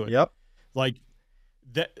 just go do it. Like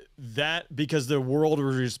that because the world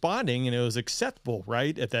was responding and it was acceptable,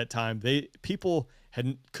 right? At that time, people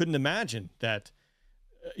couldn't imagine that,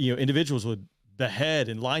 individuals would behead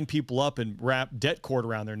and line people up and wrap det cord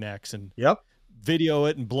around their necks and video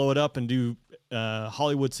it and blow it up and do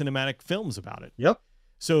Hollywood cinematic films about it.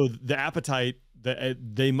 So the appetite that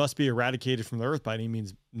they must be eradicated from the earth by any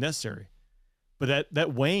means necessary, but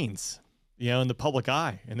that wanes, in the public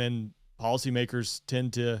eye, and then policymakers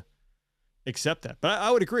tend to accept that. But I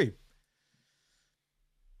would agree.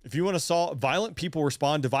 If you want to solve violent, people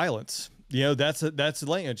respond to violence. That's the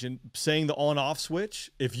language. And saying the on-off switch,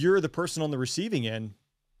 if you're the person on the receiving end,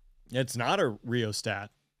 it's not a rheostat.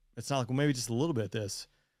 It's not like, well, maybe just a little bit of this.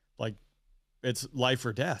 Like, it's life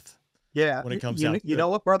or death. Yeah. When it comes down to you know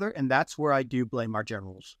what, brother? And that's where I do blame our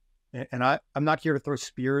generals. And I'm not here to throw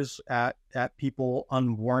spears at people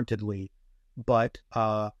unwarrantedly, but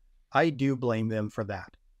I do blame them for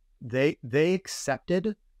that. They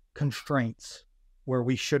accepted constraints where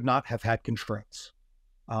we should not have had constraints.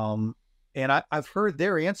 And I've heard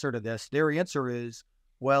their answer to this. Their answer is,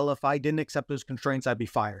 well, if I didn't accept those constraints, I'd be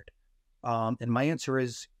fired. And my answer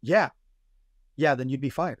is, yeah, then you'd be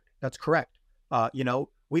fired. That's correct.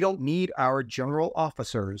 We don't need our general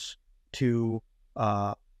officers to,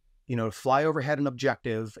 fly overhead an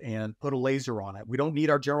objective and put a laser on it. We don't need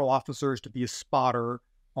our general officers to be a spotter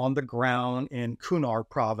on the ground in Kunar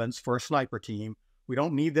province for a sniper team. We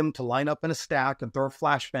don't need them to line up in a stack and throw a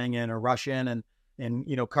flashbang in or rush in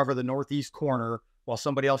and cover the northeast corner while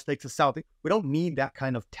somebody else takes the south. We don't need that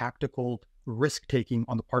kind of tactical risk-taking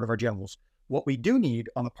on the part of our generals. What we do need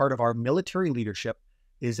on the part of our military leadership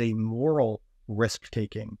is a moral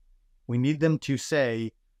risk-taking. We need them to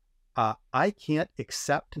say, I can't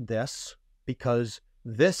accept this because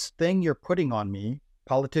this thing you're putting on me,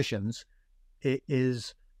 politicians,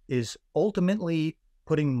 is ultimately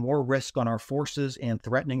putting more risk on our forces and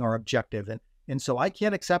threatening our objective. And so I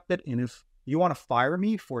can't accept it. And if you want to fire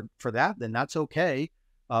me for that, then that's okay.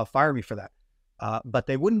 Fire me for that. But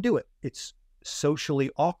they wouldn't do it. It's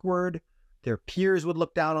socially awkward. Their peers would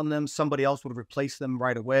look down on them. Somebody else would replace them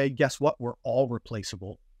right away. Guess what? We're all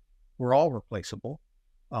replaceable.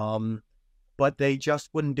 But they just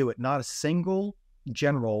wouldn't do it. Not a single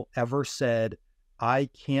general ever said, I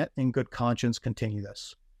can't in good conscience continue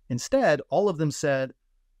this. Instead, all of them said,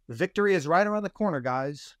 victory is right around the corner,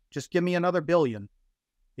 guys. Just give me another billion,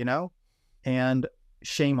 you know? And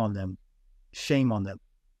shame on them. Shame on them.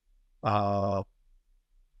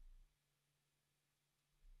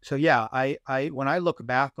 So yeah, I when I look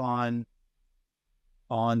back on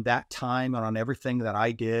that time and on everything that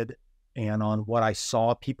I did and on what I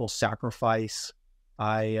saw people sacrifice,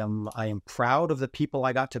 I am proud of the people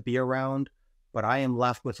I got to be around, but I am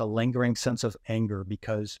left with a lingering sense of anger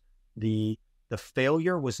because the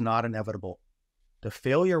failure was not inevitable. The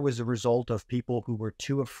failure was a result of people who were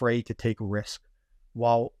too afraid to take risk.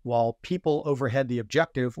 While people overhead the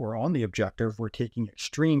objective or on the objective were taking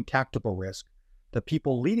extreme tactical risk, the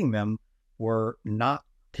people leading them were not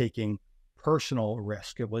taking personal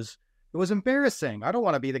risk. It was embarrassing. I don't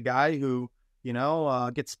want to be the guy who,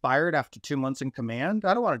 gets fired after 2 months in command.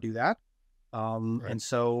 I don't want to do that. Right. And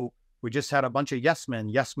so we just had a bunch of yes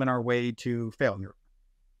men our way to failure.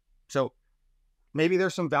 So maybe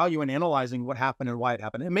there's some value in analyzing what happened and why it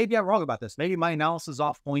happened. And maybe I'm wrong about this. Maybe my analysis is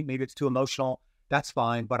off point. Maybe it's too emotional. That's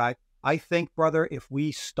fine. But I think, brother, if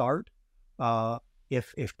we start,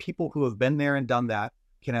 if people who have been there and done that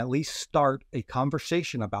can at least start a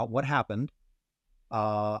conversation about what happened,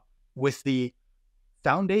 with the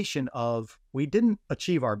foundation of we didn't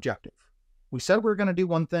achieve our objective. We said we were going to do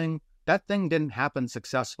one thing. That thing didn't happen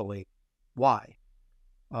successfully. Why?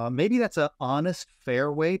 Maybe that's an honest,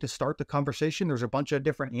 fair way to start the conversation. There's a bunch of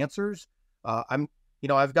different answers. I've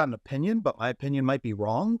got an opinion, but my opinion might be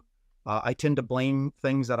wrong. I tend to blame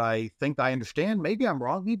things that I think I understand. Maybe I'm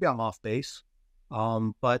wrong. Maybe I'm off base.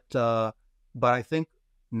 But I think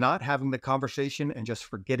not having the conversation and just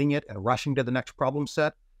forgetting it and rushing to the next problem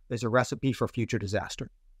set is a recipe for future disaster.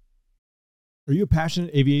 Are you a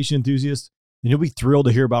passionate aviation enthusiast? Then you'll be thrilled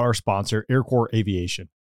to hear about our sponsor, Aircore Aviation.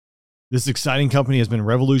 This exciting company has been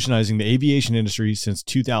revolutionizing the aviation industry since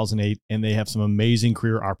 2008, and they have some amazing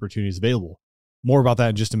career opportunities available. More about that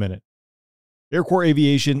in just a minute. Aircore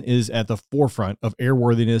Aviation is at the forefront of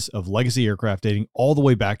airworthiness of legacy aircraft dating all the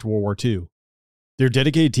way back to World War II. Their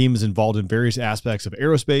dedicated team is involved in various aspects of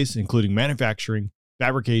aerospace, including manufacturing,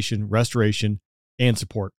 fabrication, restoration, and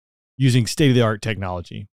support, using state-of-the-art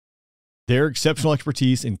technology. Their exceptional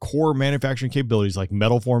expertise in core manufacturing capabilities like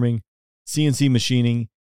metal forming, CNC machining,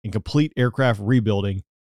 and complete aircraft rebuilding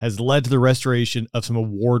has led to the restoration of some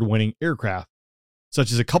award-winning aircraft,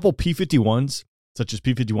 such as a couple P-51s, such as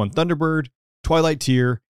P-51 Thunderbird, Twilight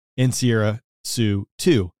Tier, and Sierra Sioux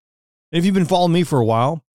 2. And if you've been following me for a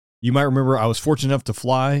while, you might remember I was fortunate enough to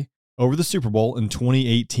fly over the Super Bowl in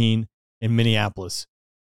 2018 in Minneapolis.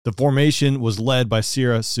 The formation was led by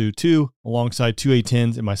Sierra Sioux 2 alongside two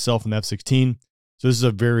A-10s and myself in the F-16. So this is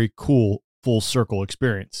a very cool full circle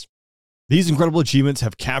experience. These incredible achievements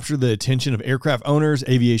have captured the attention of aircraft owners,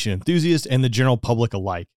 aviation enthusiasts, and the general public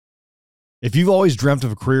alike. If you've always dreamt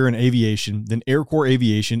of a career in aviation, then Aircore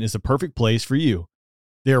Aviation is the perfect place for you.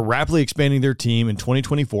 They are rapidly expanding their team in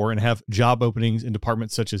 2024 and have job openings in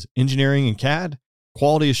departments such as engineering and CAD,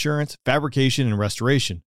 quality assurance, fabrication, and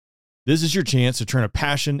restoration. This is your chance to turn a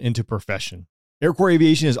passion into profession. Aircore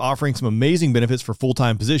Aviation is offering some amazing benefits for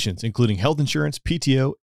full-time positions, including health insurance,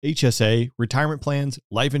 PTO, HSA, retirement plans,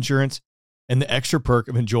 life insurance, and the extra perk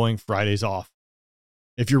of enjoying Fridays off.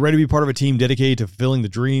 If you're ready to be part of a team dedicated to fulfilling the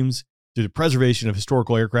dreams through the preservation of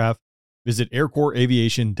historical aircraft, visit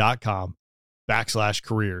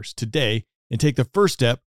aircoreaviation.com/careers today and take the first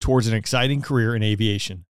step towards an exciting career in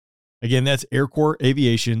aviation. Again, that's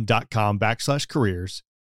aircoreaviation.com/careers.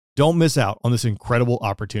 Don't miss out on this incredible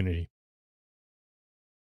opportunity.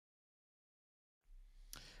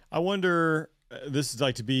 I wonder, this is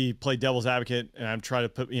like to play devil's advocate, and I'm trying to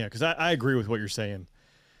put, because I agree with what you're saying.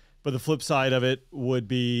 But the flip side of it would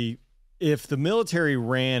be if the military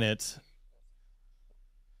ran it,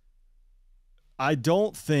 I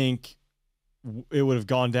don't think it would have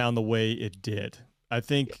gone down the way it did. I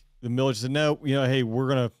think the military said, no, hey, we're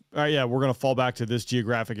going to fall back to this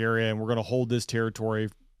geographic area and we're going to hold this territory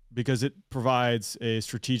because it provides a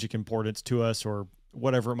strategic importance to us or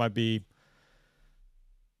whatever it might be.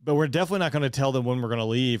 But we're definitely not going to tell them when we're going to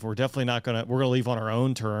leave. We're going to leave on our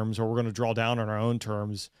own terms, or we're going to draw down on our own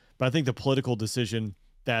terms. But I think the political decision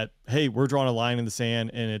that, hey, we're drawing a line in the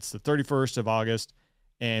sand and it's the 31st of August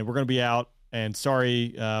and we're going to be out, and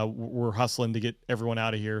sorry, we're hustling to get everyone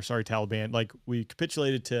out of here. Sorry, Taliban. Like, we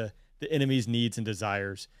capitulated to the enemy's needs and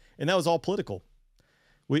desires. And that was all political.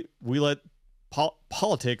 We let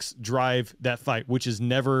politics drive that fight, which is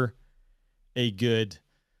never a good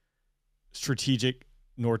strategic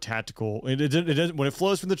nor tactical. It doesn't, when it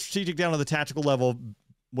flows from the strategic down to the tactical level,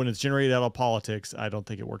 when it's generated out of politics, I don't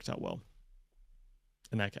think it works out well.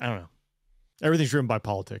 And I don't know. Everything's driven by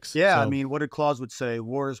politics. Yeah, So, I mean, what did Claus would say?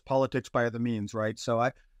 War is politics by other means, right?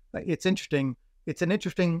 So it's interesting. It's an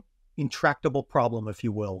interesting, intractable problem, if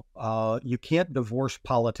you will. You can't divorce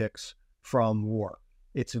politics from war.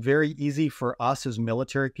 It's very easy for us as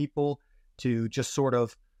military people to just sort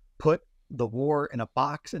of put the war in a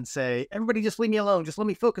box and say, everybody just leave me alone. Just let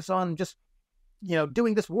me focus on just,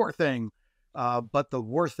 doing this war thing. But the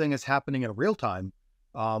war thing is happening in real time.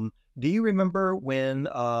 Do you remember when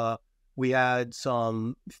we had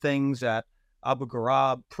some things at Abu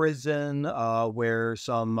Ghraib prison where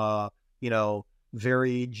some,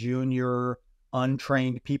 very junior,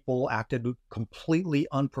 untrained people acted completely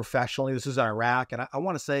unprofessionally? This is in Iraq. And I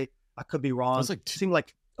want to say, I could be wrong. It seemed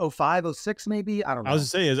like 05, 06 maybe. I don't know. I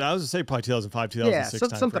was going to say probably 2005,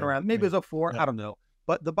 2006. Yeah, something around. Maybe it was 04. Yeah. I don't know.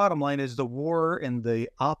 But the bottom line is the war and the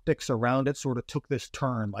optics around it sort of took this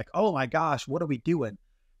turn. Like, oh my gosh, what are we doing?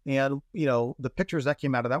 And, the pictures that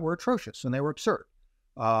came out of that were atrocious and they were absurd.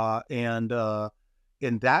 But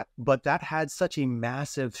that had such a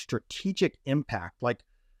massive strategic impact. Like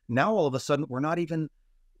now all of a sudden we're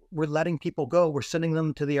letting people go. We're sending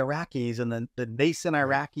them to the Iraqis, and then the nascent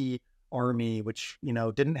Iraqi army, which,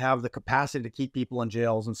 didn't have the capacity to keep people in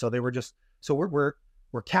jails. And so they were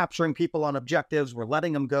we're capturing people on objectives. We're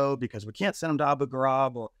letting them go because we can't send them to Abu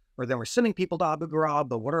Ghraib, or then we're sending people to Abu Ghraib,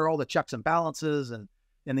 but what are all the checks and balances? And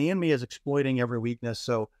the enemy is exploiting every weakness.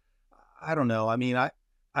 So I don't know. I mean,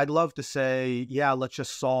 I'd love to say, yeah, let's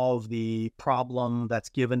just solve the problem that's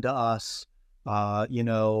given to us,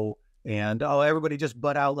 and everybody just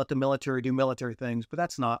butt out, let the military do military things. But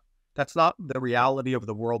that's not the reality of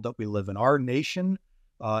the world that we live in. Our nation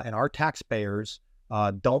and our taxpayers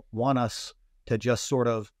don't want us to just sort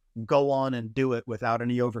of go on and do it without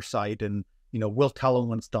any oversight. And, we'll tell them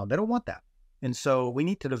when it's done. They don't want that. And so we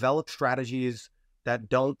need to develop strategies that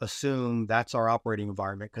don't assume that's our operating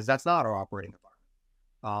environment, because that's not our operating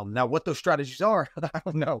environment. Now, what those strategies are, I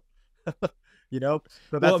don't know. So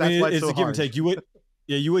that's why it's so a give and take.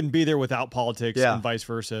 You wouldn't be there without politics, and vice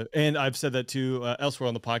versa. And I've said that too elsewhere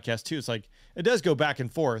on the podcast too. It's like it does go back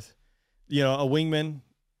and forth. A wingman,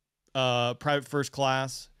 private first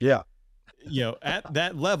class. Yeah. At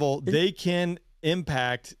that level, they can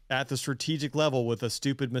impact at the strategic level with a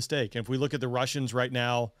stupid mistake. And if we look at the Russians right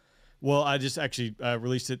now, well, I just actually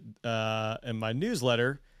released it in my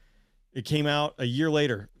newsletter. It came out a year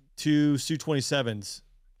later. 2 Su-27s,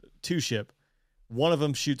 2-ship. One of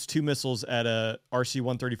them shoots 2 missiles at a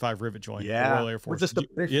RC-135 rivet joint. Yeah. Royal Air Force. Was this the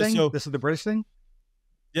British thing? So, this is the British thing?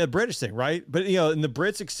 Yeah, British thing, right? But, and the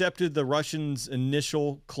Brits accepted the Russians'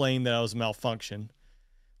 initial claim that it was a malfunction,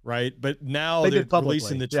 right? But now they're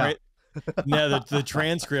releasing the the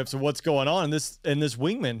transcripts of what's going on. And this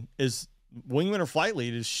wingman or flight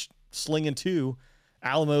lead is slinging 2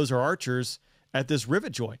 Alamos or Archers at this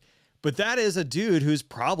rivet joint. But that is a dude who's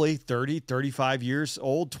probably 30, 35 years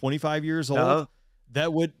old, 25 years old,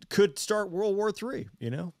 that could start World War III,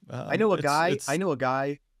 I know a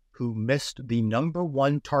guy who missed the number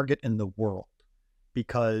 1 target in the world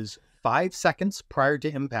because 5 seconds prior to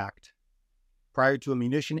impact, prior to a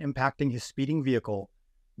munition impacting his speeding vehicle,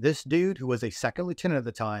 this dude, who was a second lieutenant at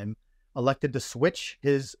the time, elected to switch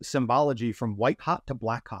his symbology from white hot to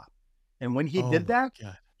black hot. And when he did that,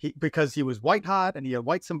 because he was white hot and he had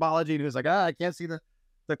white symbology, and he was like, I can't see the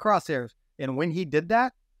crosshairs. And when he did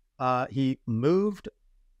that, he moved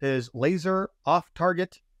his laser off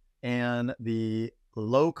target, and the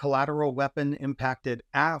low collateral weapon impacted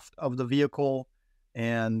aft of the vehicle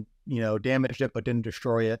and, damaged it, but didn't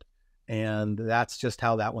destroy it. And that's just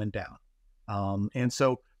how that went down. And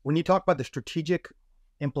so when you talk about the strategic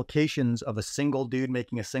implications of a single dude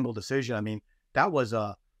making a single decision, I mean, that was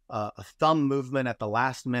a thumb movement at the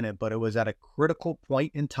last minute, but it was at a critical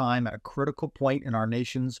point in time, at a critical point in our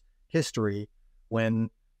nation's history, when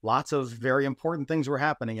lots of very important things were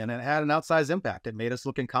happening, and it had an outsized impact. It made us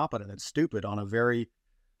look incompetent and stupid on a very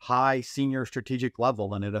high senior strategic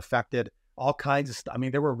level, and it affected all kinds of stuff. I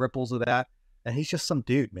mean, there were ripples of that, and he's just some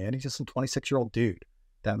dude, man. He's just some 26-year-old dude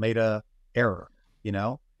that made a error,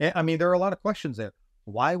 And, I mean, there are a lot of questions there.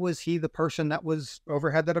 Why was he the person that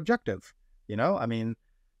had that objective? I mean,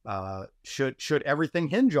 should everything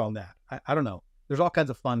hinge on that? I don't know. There's all kinds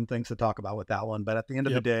of fun things to talk about with that one, but at the end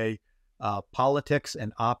of the day, politics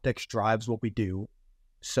and optics drives what we do.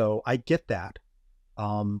 So I get that.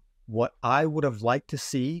 What I would have liked to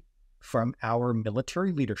see from our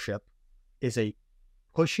military leadership is a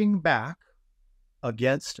pushing back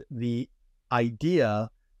against the idea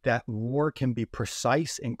that war can be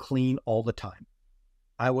precise and clean all the time.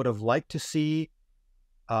 I would have liked to see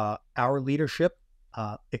our leadership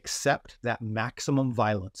accept that maximum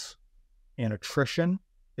violence and attrition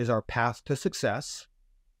is our path to success.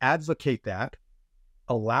 Advocate that.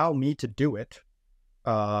 Allow me to do it.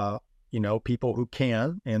 People who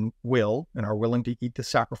can and will and are willing to eat the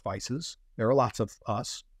sacrifices. There are lots of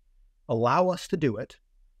us. Allow us to do it.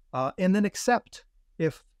 And then accept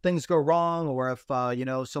if things go wrong, or if,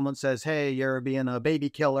 someone says, hey, you're being a baby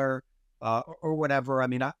killer, or whatever. I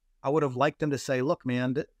mean, I would have liked them to say, look,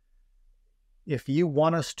 man, if you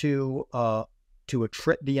want us to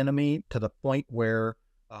attrit the enemy to the point where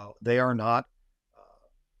they are not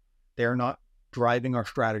driving our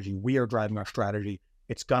strategy, we are driving our strategy,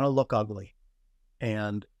 it's going to look ugly.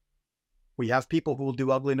 And we have people who will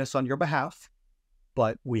do ugliness on your behalf,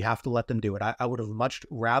 but we have to let them do it. I would have much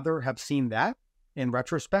rather have seen that in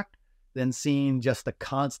retrospect than seeing just the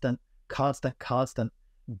constant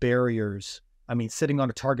barriers. I mean, sitting on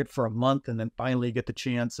a target for a month and then finally you get the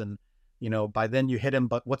chance, and, by then you hit him,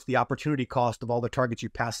 but what's the opportunity cost of all the targets you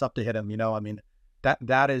pass up to hit him? I mean,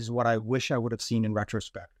 that is what I wish I would have seen in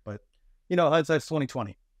retrospect, but hindsight's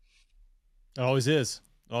 2020. It always is.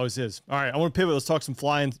 Always is. All right. I want to pivot. Let's talk some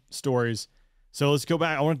flying stories. So let's go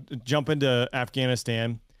back. I want to jump into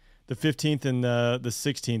Afghanistan, the 15th and the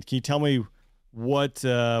 16th. Can you tell me what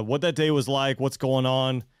that day was like? What's going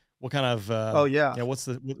on? What kind of, it was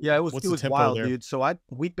wild, there? Dude. So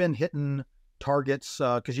we'd been hitting targets,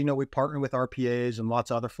 cause we partner with RPAs and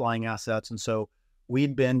lots of other flying assets. And so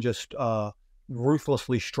we'd been just,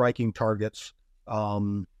 ruthlessly striking targets,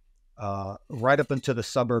 right up into the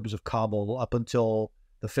suburbs of Kabul, up until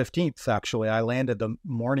the 15th. Actually, I landed the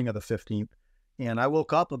morning of the 15th, and I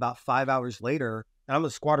woke up about 5 hours later, and I'm the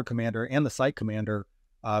squadron commander and the site commander,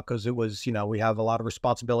 cause it was, we have a lot of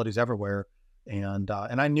responsibilities everywhere. And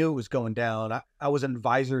I knew it was going down. I was an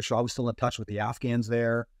advisor, so I was still in touch with the Afghans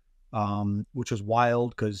there, which was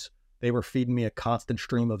wild because they were feeding me a constant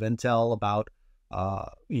stream of intel about,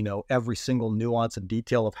 every single nuance and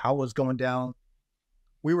detail of how it was going down.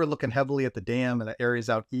 We were looking heavily at the dam and the areas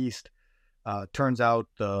out east. Turns out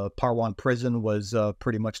the Parwan prison was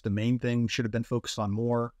pretty much the main thing. Should have been focused on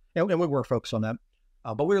more. And we were focused on that.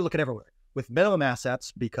 But we were looking everywhere with minimum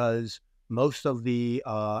assets, because most of the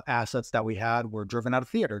assets that we had were driven out of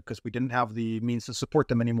theater because we didn't have the means to support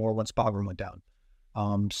them anymore once Bagram went down.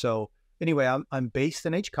 So anyway, I'm based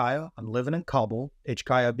in HKIA. I'm living in Kabul.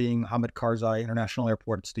 HKIA being Hamid Karzai International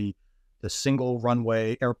Airport. It's the single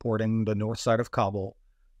runway airport in the north side of Kabul.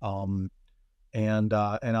 And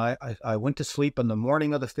I went to sleep on the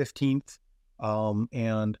morning of the 15th.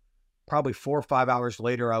 And probably 4 or 5 hours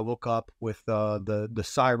later, I woke up with the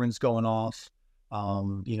sirens going off.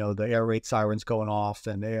 The air raid sirens going off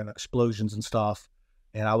and explosions and stuff.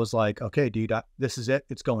 And I was like, okay, dude, this is it.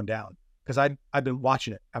 It's going down. Cause I'd been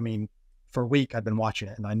watching it. I mean, for a week I'd been watching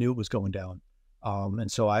it and I knew it was going down.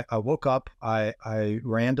 And so I woke up, I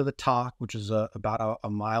ran to the TOC, which is about a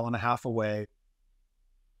mile and a half away.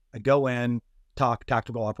 I go in, TOC,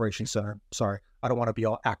 Tactical Operations Center. Sorry, I don't want to be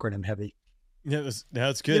all acronym heavy. Yeah,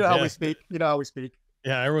 that's good. You know how we speak.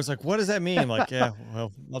 Yeah, everyone's like, what does that mean? Like, yeah,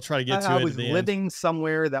 well, I'll try to get to it. I was living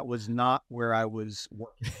somewhere that was not where I was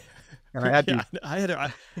working. And I had to, I had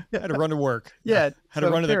to run to work. Yeah. I had to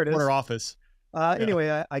run to the corner office.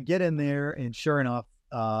 Anyway, I get in there and sure enough,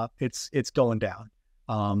 it's going down.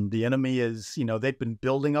 The enemy is, they've been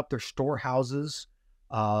building up their storehouses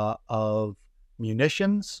of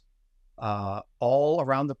munitions all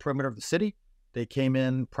around the perimeter of the city. They came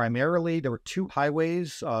in primarily, there were 2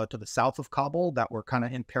 highways to the south of Kabul that were kind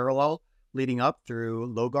of in parallel, leading up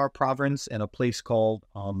through Logar province and a place called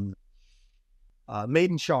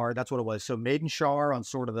Maidan Shar. That's what it was. So Maidan Shar on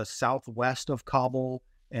sort of the southwest of Kabul,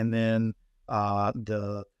 and then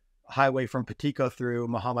the highway from Patika through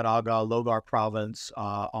Muhammad Aga, Logar province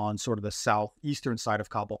on sort of the southeastern side of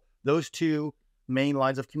Kabul. Those 2 main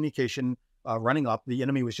lines of communication running up, the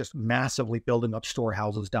enemy was just massively building up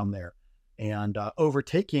storehouses down there and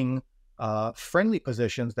overtaking friendly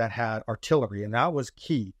positions that had artillery. And that was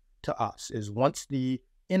key to us, is once the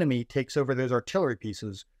enemy takes over those artillery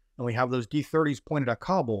pieces and we have those D-30s pointed at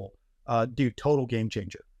Kabul, dude, total game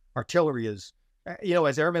changer. Artillery is,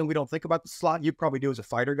 as airmen, we don't think about the slot. You probably do as a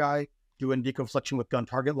fighter guy, doing deconfliction with gun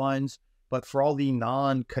target lines. But for all the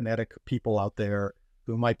non-kinetic people out there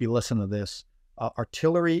who might be listening to this,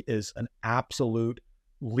 artillery is an absolute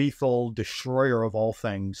lethal destroyer of all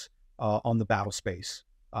things on the battle space.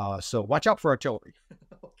 So watch out for artillery.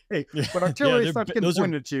 Okay, but artillery starts getting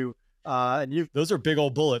pointed at you. Those are big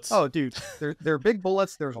old bullets. Oh, dude, they're big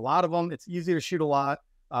bullets. There's a lot of them. It's easy to shoot a lot.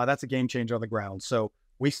 That's a game changer on the ground. So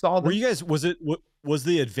we saw. Were you guys? Was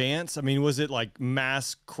the advance? I mean, was it like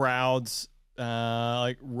mass crowds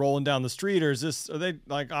like rolling down the street, or are they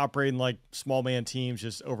like operating like small man teams,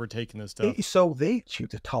 just overtaking this stuff? The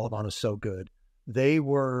Taliban is so good. They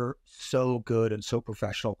were so good and so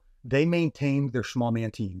professional. They maintained their small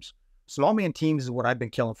man teams. Small man teams is what I've been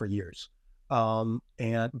killing for years.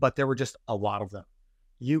 But there were just a lot of them.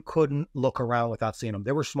 You couldn't look around without seeing them.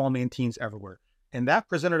 There were small man teams everywhere. And that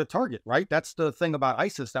presented a target, right? That's the thing about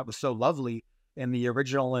ISIS that was so lovely in the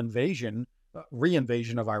original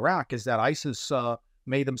re-invasion of Iraq, is that ISIS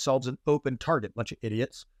made themselves an open target, bunch of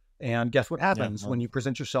idiots. And guess what happens when you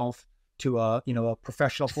present yourself to a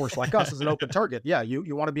professional force like us as an open target? Yeah,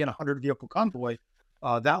 you want to be in a 100-vehicle convoy.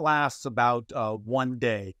 That lasts about 1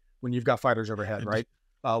 day when you've got fighters overhead, right?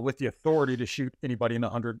 With the authority to shoot anybody in a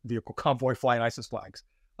 100-vehicle convoy flying ISIS flags.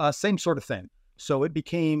 Same sort of thing. So it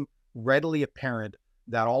became readily apparent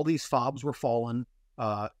that all these FOBs were fallen,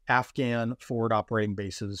 Afghan forward operating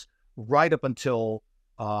bases, right up until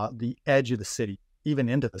the edge of the city, even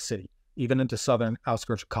into southern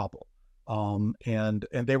outskirts of Kabul. And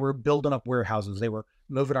they were building up warehouses. They were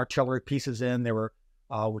moving artillery pieces in. They were,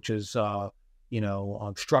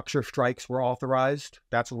 structure strikes were authorized.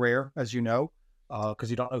 That's rare, as you know, because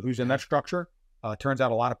you don't know who's in that structure. Turns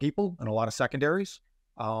out a lot of people and a lot of secondaries.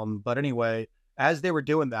 But anyway, as they were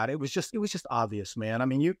doing that, it was just obvious, man. I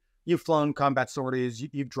mean, you've flown combat sorties,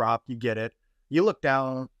 you've dropped, you get it. You look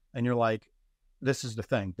down and you're like, this is the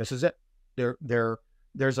thing. This is it.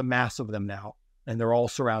 There's a mass of them now, and they're all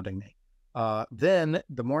surrounding me. Then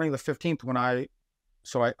the morning of the 15th, when I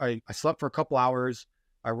slept for a couple hours,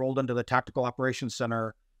 I rolled into the Tactical Operations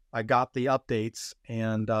Center. I got the updates,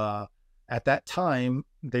 and at that time,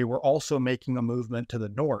 they were also making a movement to the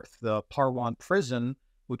north. The Parwan prison,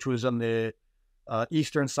 which was on the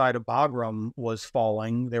eastern side of Bagram, was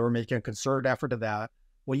falling. They were making a concerted effort to that.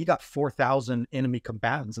 Well, you got 4,000 enemy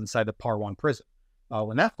combatants inside the Parwan prison.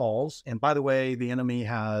 When that falls, and by the way, the enemy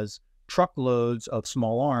has truckloads of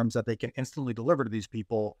small arms that they can instantly deliver to these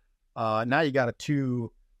people. Now you got a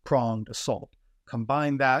two-pronged assault.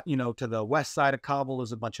 Combine that, to the west side of Kabul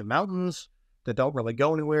is a bunch of mountains that don't really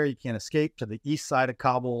go anywhere. You can't escape. To the east side of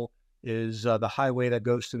Kabul is the highway that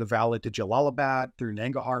goes through the valley to Jalalabad through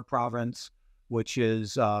Nangarhar province, which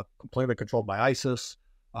is completely controlled by ISIS.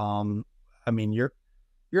 I mean, you're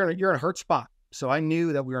in a hurt spot. So I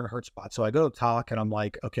knew that we were in a hurt spot. So I go to talk and I'm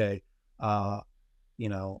like, okay,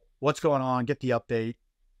 what's going on? Get the update.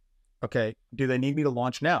 Okay, do they need me to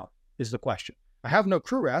launch now? Is the question. I have no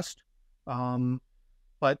crew rest,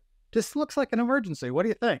 but this looks like an emergency. What do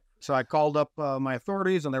you think? So I called up my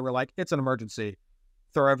authorities and they were like, it's an emergency.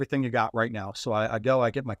 Throw everything you got right now. So I go,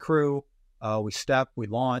 I get my crew, we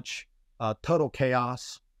launch, total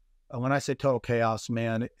chaos. When I say total chaos,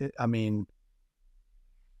 man, I mean,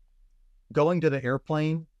 going to the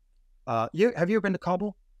airplane. Have you ever been to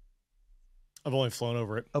Kabul? I've only flown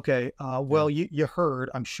over it. Okay. Well, you heard,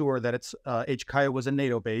 I'm sure, that it's HKIA was a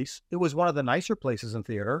NATO base. It was one of the nicer places in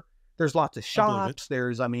theater. There's lots of shops. There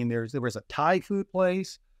was a Thai food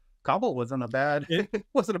place. Kabul wasn't a bad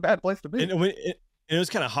place to be. And it was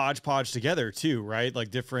kind of hodgepodge together too, right?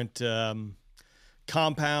 Like different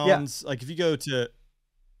compounds. Yeah. Like if you go to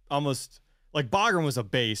almost like Bagram was a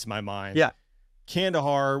base in my mind. Yeah.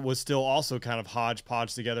 Kandahar was still also kind of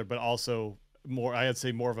hodgepodge together, but also more, I'd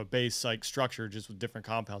say more of a base like structure, just with different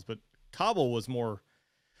compounds. But Kabul was more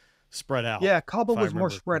spread out. Yeah, Kabul was more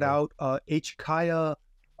spread out. HKIA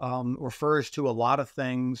refers to a lot of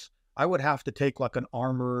things. I would have to take like an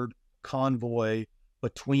armored convoy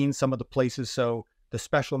between some of the places. So the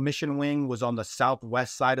Special Mission Wing was on the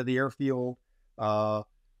southwest side of the airfield,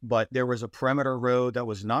 but there was a perimeter road that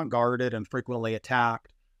was not guarded and frequently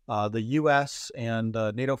attacked. The U.S. and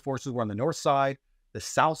NATO forces were on the north side. The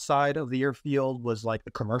south side of the airfield was like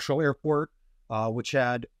the commercial airport, which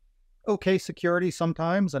had okay security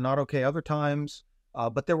sometimes and not okay other times.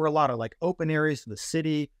 But there were a lot of like open areas to the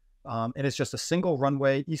city. And it's just a single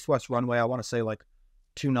runway, east-west runway. I want to say like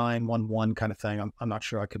 2911 kind of thing. I'm not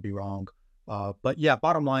sure. I could be wrong. But yeah,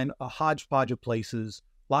 bottom line, a hodgepodge of places,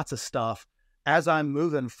 lots of stuff. As I'm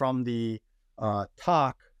moving from the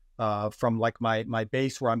TOC, from like my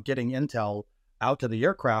base where I'm getting intel out to the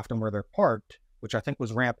aircraft and where they're parked, which I think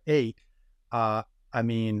was ramp 8. I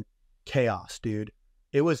mean, chaos, dude.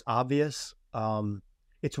 It was obvious.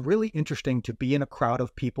 It's really interesting to be in a crowd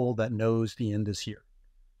of people that knows the end is here.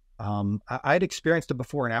 I'd experienced it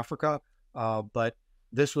before in Africa, but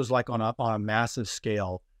this was like on a massive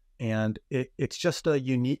scale, and it's just a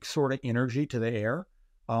unique sort of energy to the air.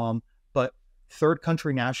 But third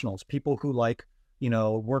country nationals, people who like,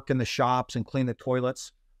 work in the shops and clean the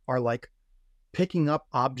toilets, are like picking up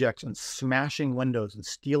objects and smashing windows and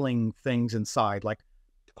stealing things inside, like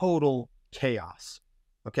total chaos.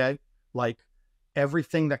 Okay. Like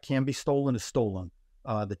everything that can be stolen is stolen.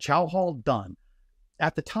 The chow hall done.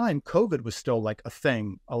 At the time, COVID was still like a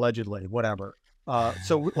thing, allegedly, whatever.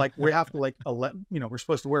 So like we have to like, we're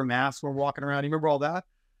supposed to wear masks when we're walking around. You remember all that?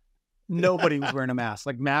 Nobody was wearing a mask.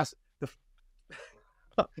 Like mask.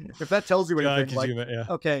 If that tells you anything, like,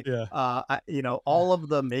 okay, all of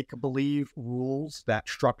the make-believe rules that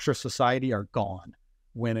structure society are gone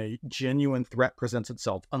when a genuine threat presents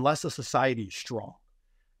itself, unless a society is strong.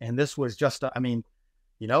 And this was just,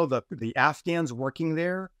 the Afghans working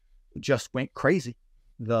there just went crazy.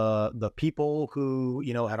 The people who,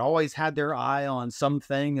 had always had their eye on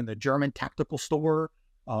something in the German tactical store,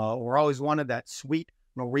 or always wanted that sweet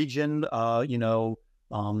Norwegian,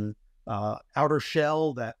 outer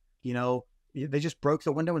shell that, they just broke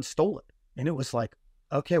the window and stole it. And it was like,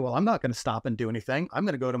 okay, well, I'm not going to stop and do anything. I'm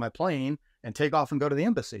going to go to my plane and take off and go to the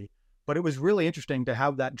embassy. But it was really interesting to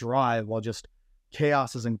have that drive while just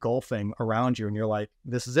chaos is engulfing around you. And you're like,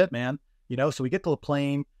 this is it, man. So we get to the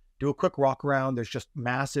plane, do a quick walk around. There's just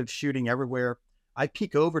massive shooting everywhere. I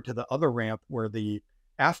peek over to the other ramp where the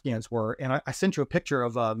Afghans were. And I sent you a picture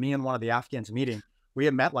of me and one of the Afghans meeting. We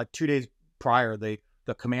had met like 2 days prior. The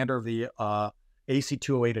commander of the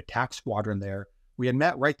AC-208 attack squadron there. We had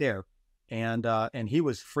met right there. And he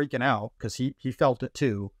was freaking out because he felt it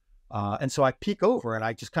too. And so I peek over and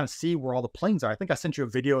I just kind of see where all the planes are. I think I sent you a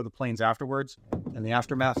video of the planes afterwards and the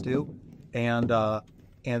aftermath too. And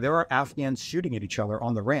there are Afghans shooting at each other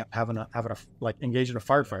on the ramp, having a engaged in a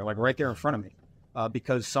firefight, like right there in front of me,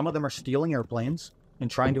 because some of them are stealing airplanes and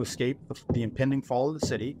trying to escape the impending fall of the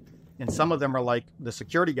city. And some of them are like the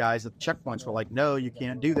security guys at the checkpoints were like, no, you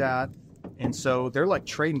can't do that. And so they're like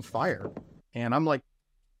trading fire. And I'm like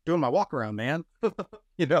doing my walk around, man,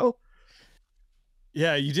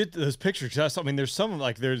 Yeah, you did those pictures. There's some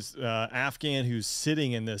like there's Afghan who's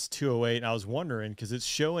sitting in this 208, and I was wondering because it's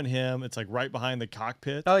showing him. It's like right behind the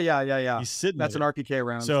cockpit. Oh yeah. He's sitting. That's there. an RPK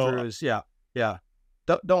round. So yeah.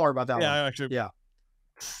 Don't worry about that one. Actually, yeah.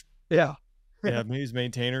 Yeah, he's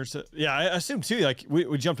maintainer. So, yeah, I assume too. Like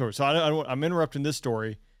we jumped over. So I'm interrupting this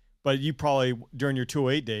story, but you probably during your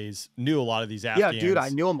 208 days knew a lot of these Afghans. Yeah, dude, I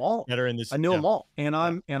knew them all. That are in this. I knew them all, and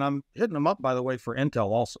I'm hitting them up, by the way, for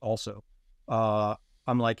intel also.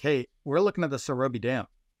 I'm like, hey, we're looking at the Sarobi Dam.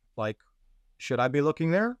 Like, should I be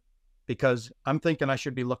looking there? Because I'm thinking I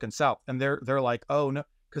should be looking south. And they're like, oh no,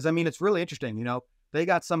 because it's really interesting. They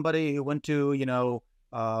got somebody who went to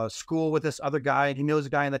school with this other guy, and he knows a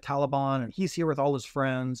guy in the Taliban, and he's here with all his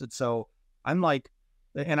friends. And so I'm like,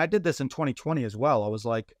 and I did this in 2020 as well. I was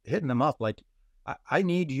like hitting them up, like, I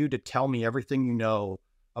need you to tell me everything you know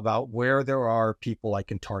about where there are people I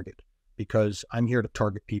can target, because I'm here to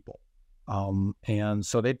target people. And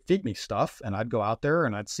so they'd feed me stuff, and I'd go out there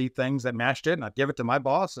and I'd see things that matched it, and I'd give it to my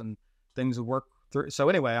boss, and things would work through. So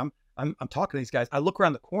anyway, I'm talking to these guys. I look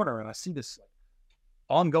around the corner and I see this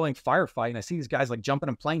ongoing firefight, and I see these guys like jumping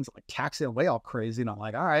in planes, like taxiing away all crazy. And I'm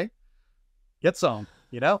like, all right, get some,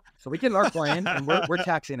 So we get in our plane and we're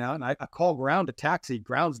taxiing out, and I call ground to taxi.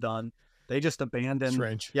 Ground's done. They just abandoned.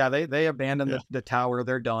 Strange. Yeah, they abandoned the tower.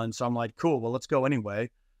 They're done. So I'm like, cool. Well, let's go anyway,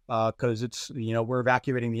 because it's we're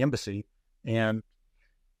evacuating the embassy, and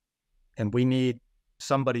we need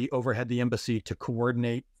somebody overhead the embassy to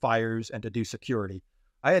coordinate fires and to do security.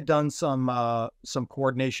 I had done some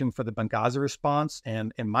coordination for the Benghazi response,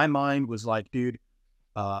 and in my mind was like, dude,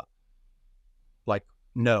 no,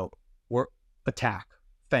 we're attack,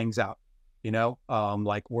 fangs out, like I'm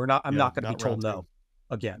not going to be told no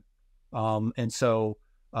again. And so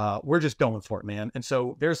we're just going for it, man. And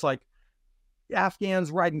so there's like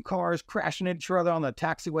Afghans riding cars, crashing into each other on the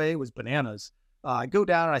taxiway. It was bananas. I go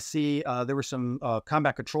down and I see there were some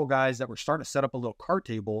combat control guys that were starting to set up a little card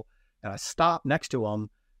table, and I stop next to them,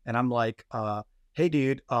 and I'm like, hey,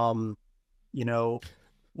 dude, what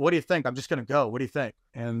do you think? I'm just going to go. What do you think?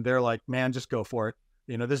 And they're like, man, just go for it.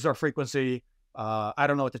 This is our frequency. I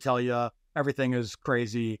don't know what to tell you. Everything is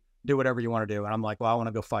crazy. Do whatever you want to do. And I'm like, well, I want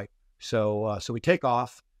to go fight. So we take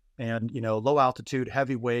off, and, low altitude,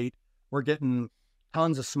 heavy weight. We're getting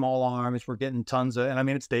tons of small arms. We're getting tons of, and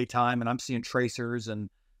it's daytime, and I'm seeing tracers, and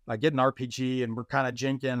I get an RPG, and we're kind of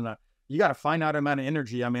jinking. And you got to find out amount of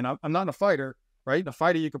energy. I'm not a fighter, right? In a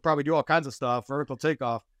fighter, you could probably do all kinds of stuff, vertical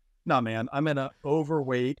takeoff. No, man, I'm in a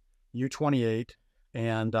overweight U-28,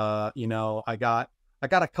 and I got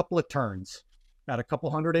a couple of turns at a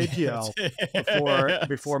couple hundred ATL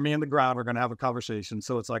before me and the ground are going to have a conversation.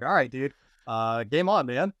 So it's like, all right, dude, game on,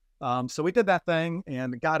 man. So we did that thing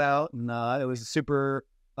and got out, and it was a super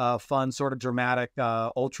fun, sort of dramatic,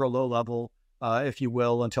 ultra low level, if you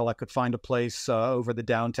will, until I could find a place over the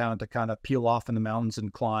downtown to kind of peel off in the mountains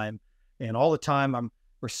and climb. And all the time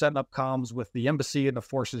we're setting up comms with the embassy and the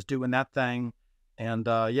forces doing that thing. And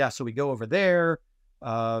so we go over there.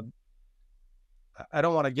 I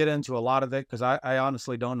don't want to get into a lot of it because I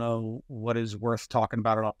honestly don't know what is worth talking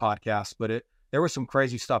about on a podcast, but there was some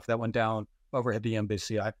crazy stuff that went down over at the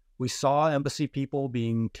embassy. We saw embassy people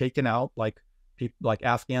being taken out, like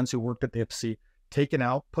Afghans who worked at the embassy, taken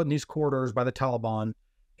out, put in these corridors by the Taliban,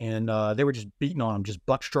 and they were just beating on them, just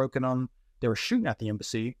butt stroking them. They were shooting at the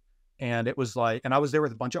embassy, and it was like, and I was there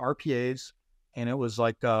with a bunch of RPAs, and it was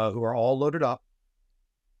like who were all loaded up,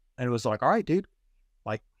 and it was like, all right, dude,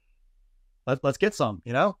 like let's get some,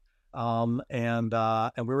 you know, and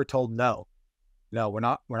we were told no, we're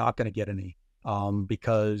not going to get any,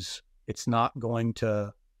 because it's not going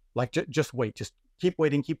to, like, just wait, just keep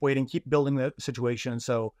waiting, keep building the situation.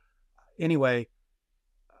 So anyway,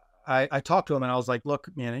 I talked to him and I was like, look,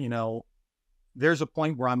 man, you know, there's a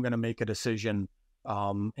point where I'm going to make a decision.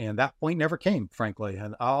 And that point never came, frankly.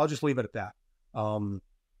 And I'll just leave it at that.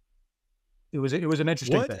 It was an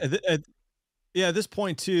interesting thing. At this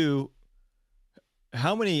point too,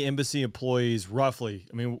 how many embassy employees roughly?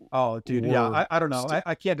 I mean, oh, dude, yeah, I don't know.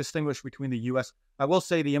 I can't distinguish between the U.S. I will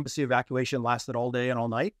say the embassy evacuation lasted all day and all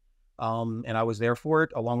night. And I was there for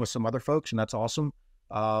it along with some other folks, and that's awesome.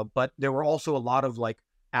 But there were also a lot of like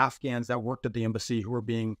Afghans that worked at the embassy who were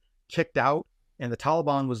being kicked out, and the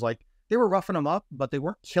Taliban was like, they were roughing them up, but they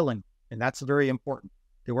weren't killing. And that's very important.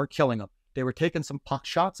 They weren't killing them. They were taking some pot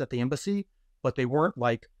shots at the embassy, but they weren't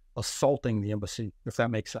like assaulting the embassy, if that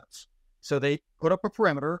makes sense. So they put up a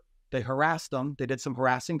perimeter, they harassed them, they did some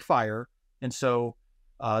harassing fire. And so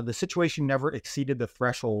the situation never exceeded the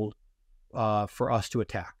threshold for us to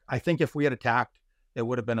attack. I think if we had attacked, it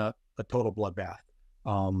would have been a total bloodbath,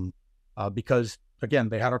 because again,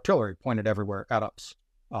 they had artillery pointed everywhere at us.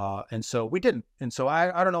 And so we didn't. And so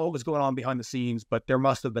I don't know what was going on behind the scenes, but there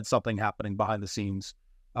must have been something happening behind the scenes,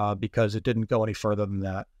 because it didn't go any further than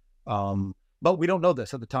that. But we don't know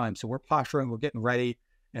this at the time. So we're posturing, we're getting ready.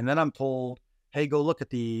 And then I'm told, hey, go look at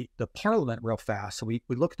the parliament real fast. So we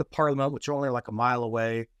look at the parliament, which is only like a mile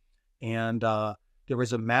away. And there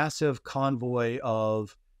was a massive convoy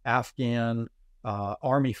of Afghan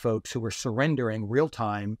army folks who were surrendering real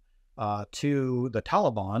time to the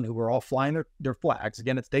Taliban, who were all flying their flags.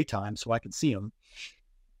 Again, it's daytime, so I could see them.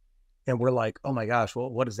 And we're like, oh my gosh, well,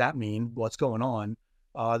 what does that mean? What's going on?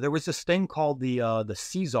 There was this thing called the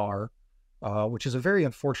CSAR, which is a very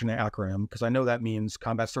unfortunate acronym, because I know that means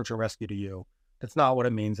Combat Search and Rescue to you. That's not what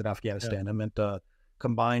it means in Afghanistan. Yeah. It meant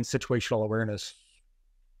Combined Situational Awareness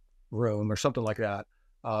Room or something like that.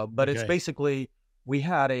 But It's basically, we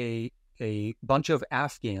had a bunch of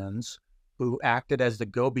Afghans who acted as the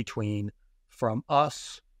go-between from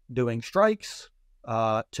us doing strikes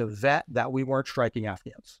to vet that we weren't striking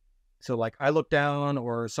Afghans. So like I look down,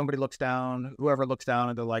 or somebody looks down, whoever looks down,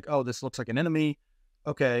 and they're like, oh, this looks like an enemy.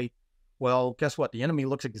 Okay, well, guess what? The enemy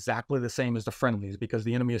looks exactly the same as the friendlies, because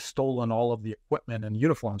the enemy has stolen all of the equipment and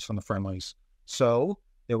uniforms from the friendlies. So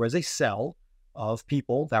there was a cell of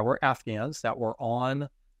people that were Afghans that were on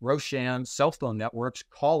Roshan cell phone networks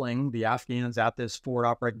calling the Afghans at this forward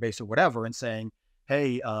operating base or whatever and saying,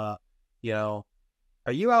 hey, you know,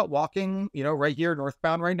 are you out walking, you know, right here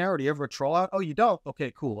northbound right now? Or do you ever patrol out? Oh, you don't?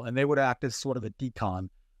 Okay, cool. And they would act as sort of a decon.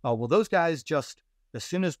 Well, those guys just, as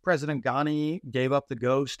soon as President Ghani gave up the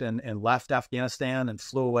ghost and left Afghanistan and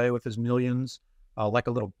flew away with his millions, like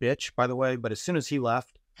a little bitch, by the way, but as soon as he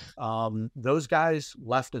left, those guys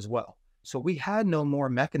left as well. So we had no more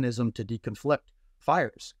mechanism to deconflict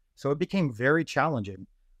fires. So it became very challenging.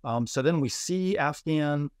 So then we see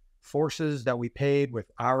Afghan forces that we paid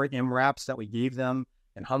with our MRAPs that we gave them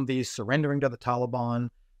and Humvees surrendering to the Taliban.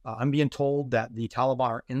 I'm being told that the Taliban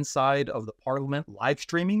are inside of the parliament live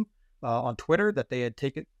streaming on Twitter, that they had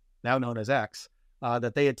taken, now known as X,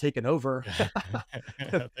 that they had taken over,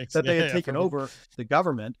 over the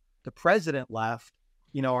government. The president left.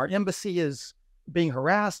 You know, our embassy is being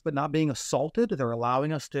harassed, but not being assaulted. They're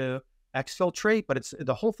allowing us to exfiltrate, but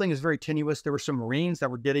the whole thing is very tenuous. There were some Marines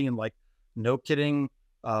that were getting in, like, no kidding,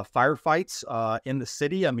 firefights in the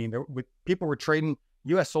city. I mean, people were trading,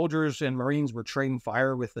 U.S. soldiers and Marines were trading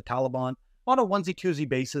fire with the Taliban on a onesie-twosie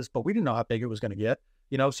basis, but we didn't know how big it was going to get.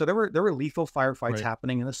 You know, so there were lethal firefights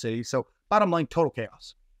happening in the city. So bottom line, total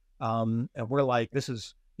chaos. And we're like, this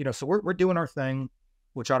is, you know, so we're doing our thing,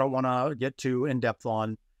 which I don't want to get too in depth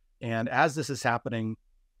on. And as this is happening,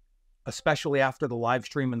 especially after the live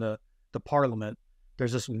stream in the parliament,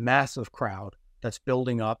 there's this massive crowd that's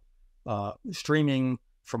building up, streaming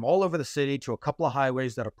from all over the city to a couple of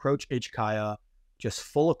highways that approach HKIA, just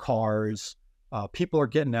full of cars. People are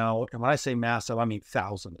getting out. And when I say massive, I mean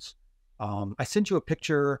thousands. I sent you a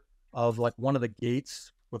picture of like one of the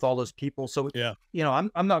gates with all those people. So, Yeah.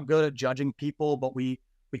 I'm not good at judging people, but we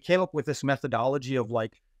came up with this methodology of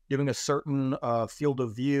like giving a certain field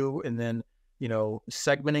of view and then,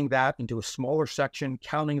 segmenting that into a smaller section,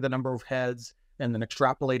 counting the number of heads, and then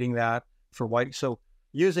extrapolating that for white. So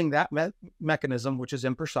using that mechanism, which is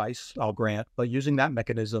imprecise, I'll grant, but using that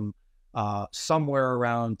mechanism, somewhere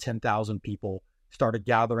around 10,000 people started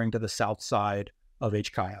gathering to the south side of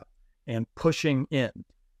HKIA and pushing in.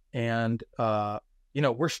 And, we're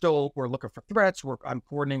looking for threats. I'm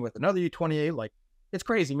coordinating with another U-28. Like, it's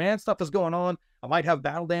crazy, man. Stuff is going on. I might have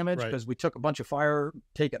battle damage because we took a bunch of fire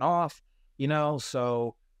taken off,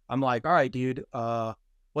 So I'm like, all right, dude,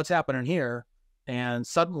 what's happening here? And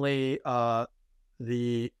suddenly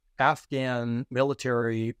the Afghan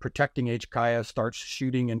military protecting HKIA starts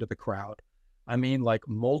shooting into the crowd. I mean, like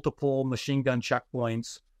multiple machine gun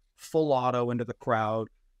checkpoints, full auto into the crowd.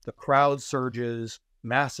 The crowd surges,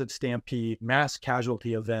 massive stampede, mass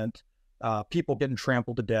casualty event, people getting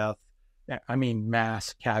trampled to death. I mean,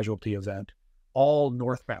 mass casualty event, all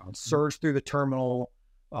northbound, surge through the terminal.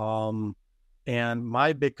 And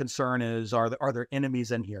my big concern is, are there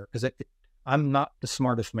enemies in here? Because I'm not the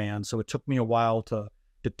smartest man, so it took me a while to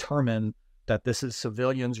determine that this is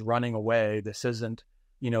civilians running away. This isn't,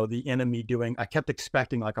 the enemy doing. I kept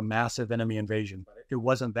expecting like a massive enemy invasion, but it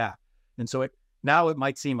wasn't that. And so now it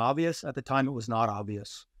might seem obvious. At the time, it was not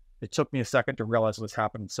obvious. It took me a second to realize what's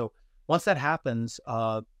happening. So once that happens,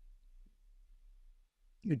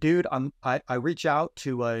 dude, I reach out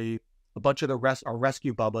to a bunch of our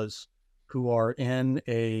rescue bubbas who are in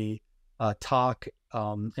a talk,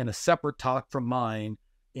 in a separate talk from mine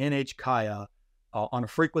in HKIA on a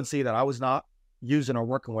frequency that I was not using or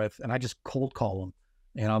working with. And I just cold call them.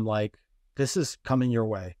 And I'm like, this is coming your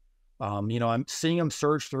way. I'm seeing them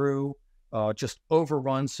surge through, just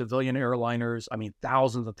overrun civilian airliners. I mean,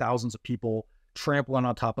 thousands and thousands of people trampling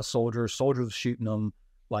on top of soldiers shooting them.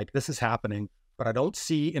 Like, this is happening. But I don't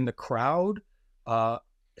see in the crowd, I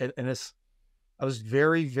was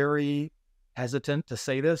very, very hesitant to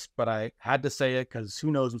say this, but I had to say it because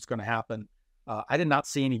who knows what's going to happen. I did not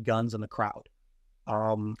see any guns in the crowd.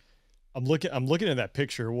 I'm looking at that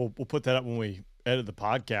picture. We'll put that up when we edit the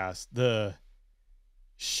podcast. The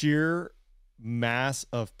sheer mass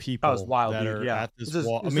of people that was wild, that dude. are at this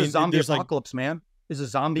wall. This is a zombie apocalypse, man. It's a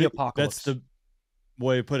zombie apocalypse. That's the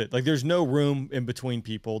way to put it. Like, there's no room in between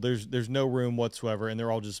people. There's no room whatsoever, and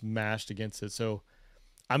they're all just mashed against it. So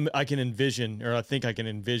I can envision, or I think I can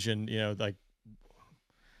envision, like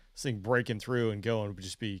this thing breaking through and going would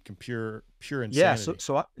just be pure insanity. Yeah.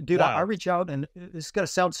 So dude, wow. I reach out, and this is going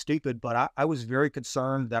to sound stupid, but I was very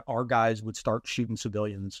concerned that our guys would start shooting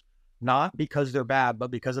civilians, not because they're bad,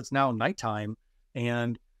 but because it's now nighttime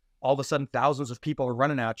and all of a sudden thousands of people are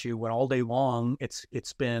running at you when all day long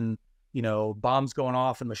it's been, bombs going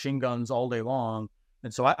off and machine guns all day long.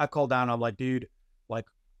 And so I called down, I'm like, dude, like,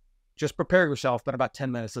 just prepare yourself. But in about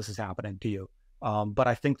 10 minutes, this is happening to you. But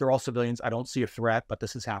I think they're all civilians. I don't see a threat, but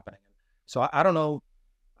this is happening. So I don't know.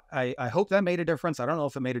 I hope that made a difference. I don't know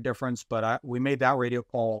if it made a difference, but we made that radio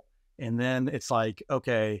call. And then it's like,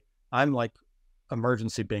 okay, I'm like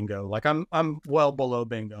emergency bingo. Like I'm well below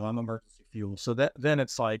bingo. I'm emergency fuel. So then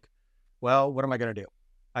it's like, well, what am I going to do?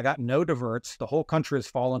 I got no diverts. The whole country has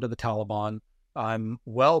fallen to the Taliban. I'm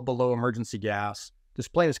well below emergency gas. This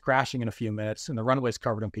plane is crashing in a few minutes and the runway is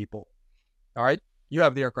covered in people. All right. You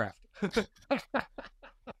have the aircraft.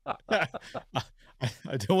 I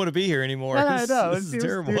don't want to be here anymore. I know. This is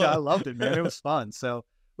terrible. Dude, I loved it, man. It was fun. So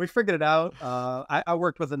we figured it out. I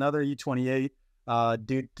worked with another U-28.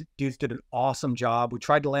 Dudes did an awesome job. We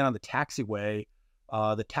tried to land on the taxiway.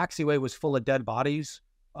 The taxiway was full of dead bodies,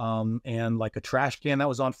 and like a trash can that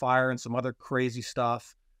was on fire and some other crazy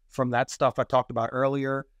stuff from that stuff I talked about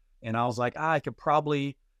earlier. And I was like, I could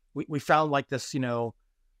probably, we found like this,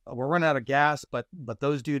 we're running out of gas, but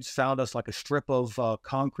those dudes found us like a strip of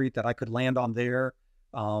concrete that I could land on there.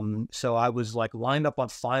 So I was like lined up on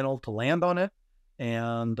final to land on it.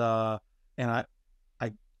 And I'm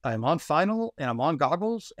on final and I'm on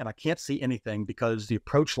goggles and I can't see anything because the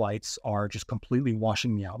approach lights are just completely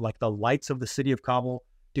washing me out. Like the lights of the city of Kabul,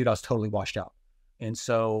 dude, I was totally washed out. And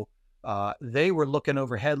so they were looking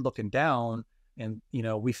overhead, looking down, and,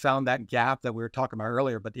 we found that gap that we were talking about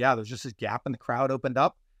earlier. But yeah, there's just this gap in the crowd opened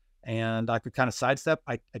up and I could kind of sidestep.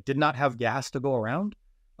 I did not have gas to go around.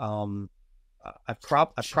 I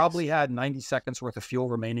probably had 90 seconds worth of fuel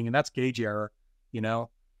remaining, and that's gauge error, Yeah,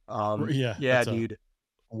 dude.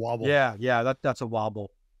 A wobble. Yeah, that's a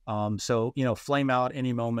wobble. So, flame out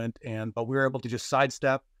any moment, but we were able to just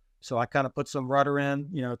sidestep. So I kind of put some rudder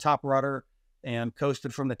in, top rudder, and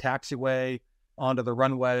coasted from the taxiway onto the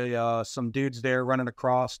runway. Some dudes there running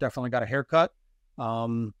across, definitely got a haircut,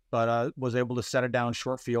 but was able to set it down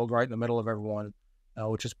short field right in the middle of everyone,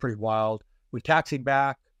 which is pretty wild. We taxied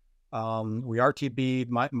back. We RTB'd.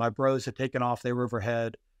 My bros had taken off. They were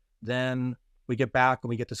overhead. Then we get back and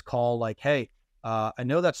we get this call like, hey, I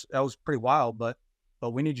know that was pretty wild, but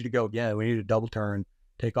we need you to go again. We need to double turn,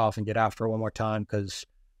 take off, and get after it one more time because,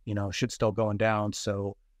 shit's still going down.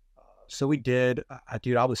 So we did.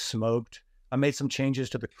 Dude, I was smoked. I made some changes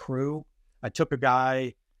to the crew. I took a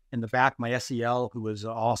guy in the back, my SEL, who was an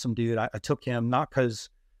awesome dude. I took him not because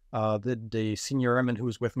the senior airman who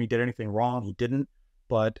was with me did anything wrong. He didn't.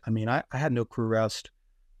 But, I had no crew rest.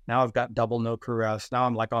 Now I've got double no crew rest. Now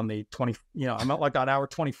I'm like on the 20, I'm at like on hour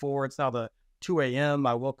 24. It's now the 2 a.m.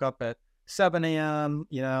 I woke up at 7 a.m.,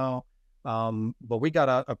 but we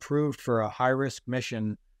got approved for a high-risk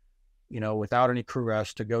mission, without any crew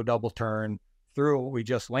rest to go double turn through what we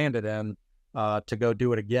just landed in to go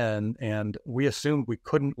do it again. And we assumed we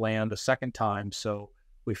couldn't land a second time. So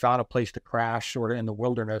we found a place to crash sort of in the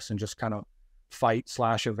wilderness and just kind of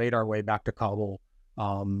fight/evade our way back to Kabul.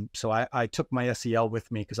 So I took my SEL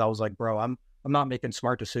with me because I was like, bro, I'm not making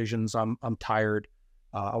smart decisions. I'm tired.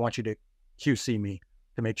 I want you to QC me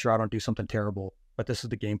to make sure I don't do something terrible, but this is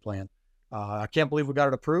the game plan. I can't believe we got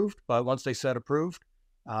it approved, but once they said approved,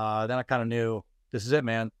 then I kind of knew this is it,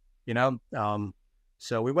 man,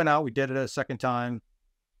 so we went out, we did it a second time.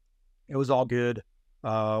 It was all good.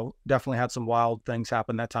 Definitely had some wild things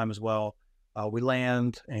happen that time as well. We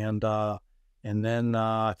land and then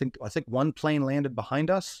I think one plane landed behind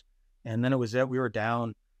us, and then it was it. We were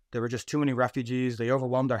down. There were just too many refugees. They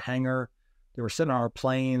overwhelmed our hangar. They were sitting on our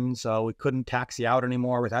planes. We couldn't taxi out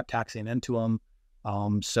anymore without taxiing into them.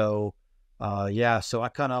 So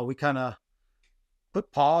we kind of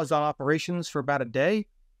put pause on operations for about a day.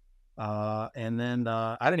 And then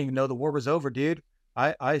I didn't even know the war was over, dude.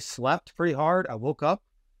 I slept pretty hard. I woke up,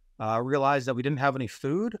 realized that we didn't have any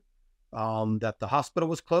food. That the hospital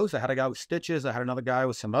was closed. I had a guy with stitches. I had another guy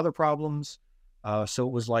with some other problems. So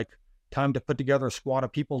it was like time to put together a squad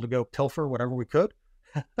of people to go pilfer whatever we could,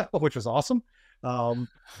 which was awesome.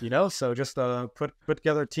 So just put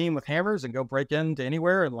together a team with hammers and go break into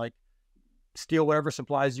anywhere and like steal whatever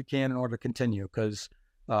supplies you can in order to continue because,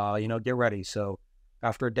 get ready. So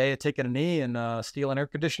after a day of taking a knee and stealing air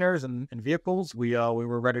conditioners and vehicles, we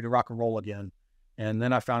were ready to rock and roll again. And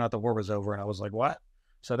then I found out the war was over and I was like, what?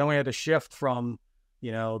 So then we had to shift from,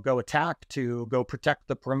 go attack to go protect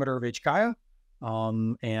the perimeter of HKIA,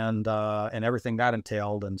 and everything that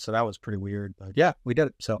entailed. And so that was pretty weird, but yeah, we did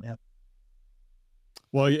it. So, yeah.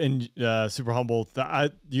 Well, and super humble.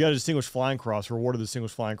 You got a Distinguished Flying Cross, rewarded the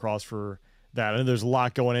Distinguished Flying Cross for that. And there's a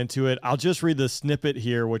lot going into it. I'll just read the snippet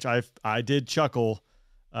here, which I did chuckle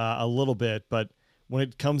a little bit, but when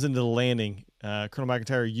it comes into the landing, Colonel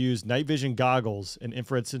McIntyre used night vision goggles and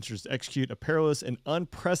infrared sensors to execute a perilous and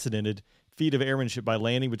unprecedented feat of airmanship by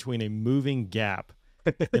landing between a moving gap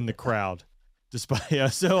in the crowd.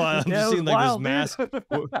 Despite so I'm just seeing like wild, this mass. That's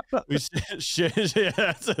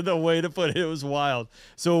the way to put it. It was wild.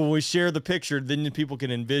 So when we share the picture, then people can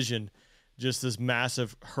envision just this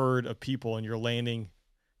massive herd of people, and you're landing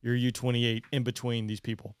your U-28 in between these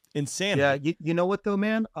people. Insanity. Yeah, you know what though,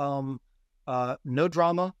 man? No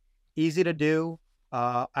drama, easy to do.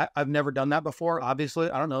 I've never done that before. Obviously,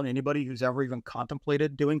 I don't know anybody who's ever even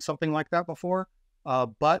contemplated doing something like that before.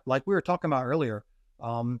 But like we were talking about earlier,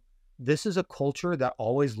 this is a culture that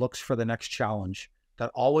always looks for the next challenge, that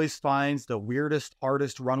always finds the weirdest,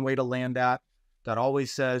 hardest runway to land at, that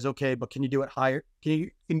always says, okay, but can you do it higher? Can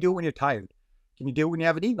you do it when you're tired? Can you do it when you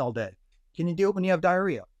haven't eaten all day? Can you do it when you have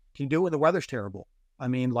diarrhea? Can you do it when the weather's terrible? I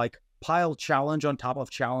mean, like pile challenge on top of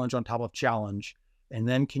challenge on top of challenge. And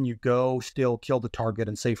then can you go still kill the target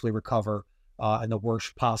and safely recover in the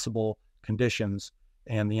worst possible conditions?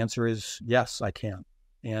 And the answer is yes, I can.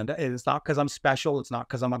 And it's not because I'm special. It's not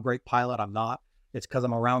because I'm a great pilot. I'm not. It's because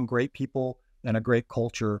I'm around great people and a great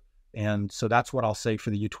culture. And so that's what I'll say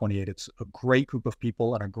for the U-28. It's a great group of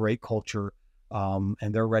people and a great culture. And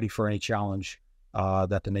they're ready for any challenge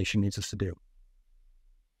that the nation needs us to do.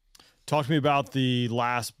 Talk to me about the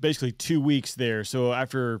last basically 2 weeks there. So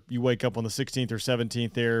after you wake up on the 16th or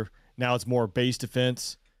 17th there, now it's more base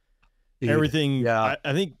defense. Dude, everything, yeah.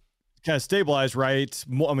 I think, kind of stabilized, right?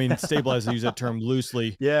 Stabilized, I use that term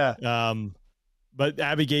loosely. Yeah. But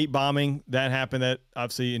Abbey Gate bombing, that happened. That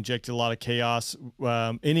obviously injected a lot of chaos.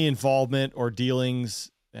 Any involvement or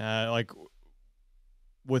dealings, like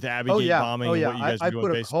with Abbey Gate bombing? Oh, yeah. What you guys I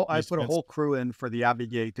put a whole crew in for the Abbey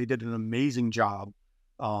Gate. They did an amazing job.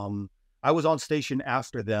 I was on station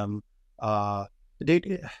after them. Bro,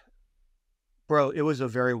 Bro, it was a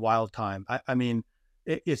very wild time. I mean,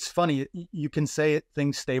 it's funny. You can say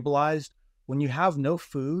things stabilized when you have no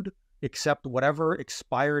food except whatever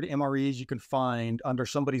expired MREs you can find under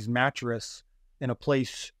somebody's mattress in a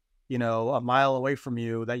place, a mile away from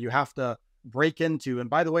you that you have to break into. And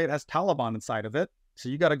by the way, it has Taliban inside of it. So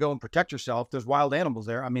you got to go and protect yourself. There's wild animals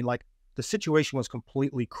there. I mean, like, the situation was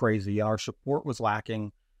completely crazy. Our support was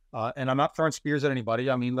lacking. And I'm not throwing spears at anybody.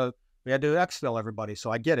 I mean, we had to exfil everybody.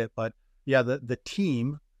 So I get it. But yeah, the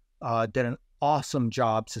team did an awesome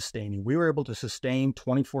job sustaining. We were able to sustain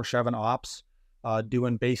 24/7 ops,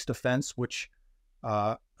 doing base defense, which,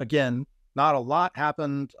 again, not a lot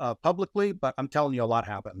happened publicly, but I'm telling you, a lot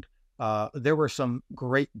happened. There were some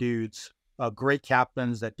great dudes, great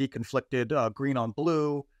captains that deconflicted green on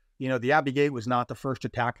blue. The Abbey Gate was not the first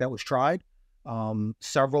attack that was tried.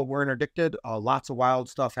 Several were interdicted. Lots of wild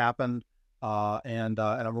stuff happened. And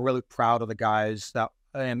I'm really proud of the guys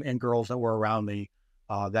and girls that were around me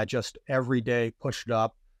that just every day pushed it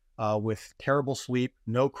up with terrible sleep,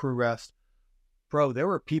 no crew rest. Bro, there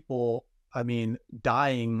were people, I mean,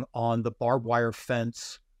 dying on the barbed wire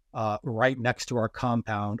fence right next to our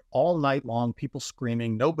compound all night long, people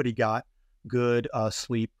screaming. Nobody got good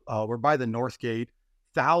sleep. We're by the North Gate,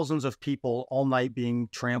 thousands of people all night being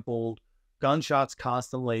trampled, gunshots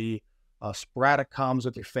constantly, sporadic comms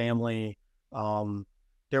with your family.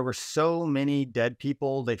 There were so many dead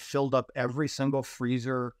people. They filled up every single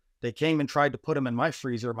freezer. They came and tried to put them in my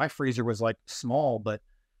freezer. My freezer was like small, but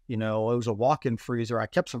it was a walk-in freezer. I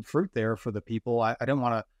kept some fruit there for the people. I didn't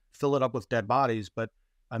want to fill it up with dead bodies, but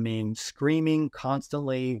I mean, screaming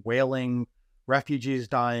constantly, wailing, refugees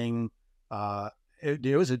dying.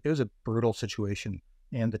 It was a brutal situation,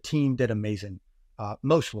 and the team did amazing.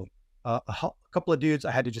 Mostly, a couple of dudes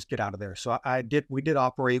I had to just get out of there. So we did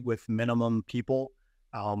operate with minimum people,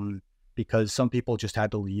 because some people just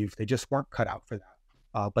had to leave. They just weren't cut out for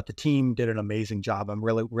that. But the team did an amazing job. I'm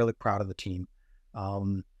really, really proud of the team.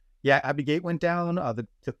 Yeah, Abbey Gate went down.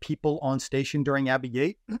 The people on station during Abbey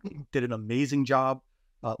Gate did an amazing job.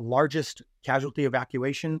 Largest casualty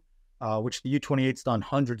evacuation, which the U-28's done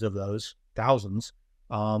hundreds of those, thousands.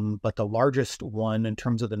 But the largest one in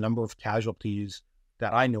terms of the number of casualties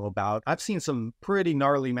that I know about. I've seen some pretty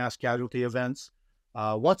gnarly mass casualty events.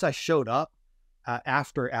 Once I showed up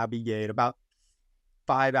after Abbey Gate, about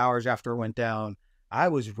 5 hours after it went down, I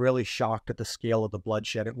was really shocked at the scale of the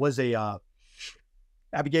bloodshed. It was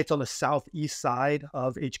Abbey Gate's on the southeast side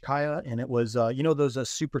of HKIA, and it was, those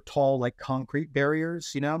super tall, like, concrete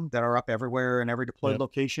barriers, that are up everywhere in every deployed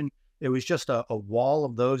location. It was just a wall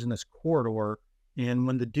of those in this corridor. And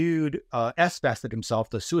when the dude S-vested himself,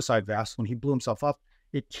 the suicide vest, when he blew himself up,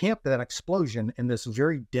 it camped that explosion in this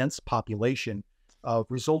very dense population,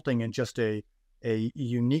 resulting in just a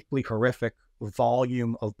uniquely horrific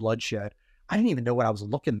volume of bloodshed. I didn't even know what I was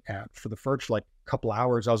looking at for the first couple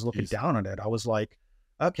hours. I was looking down at it. I was like,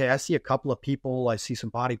 okay, I see a couple of people. I see some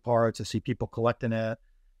body parts. I see people collecting it.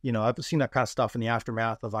 I've seen that kind of stuff in the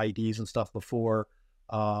aftermath of IEDs and stuff before.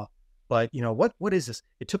 But what is this?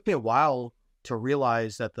 It took me a while to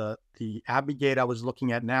realize that the Abbey Gate I was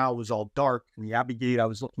looking at now was all dark, and the Abbey Gate I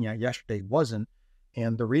was looking at yesterday wasn't.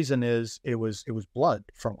 And the reason is it was blood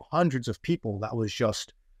from hundreds of people that was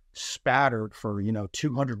just spattered for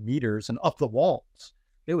 200 meters and up the walls.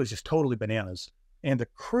 It was just totally bananas. And the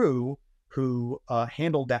crew who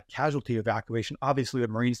handled that casualty evacuation, obviously the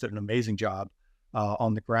Marines did an amazing job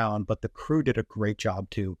on the ground, but the crew did a great job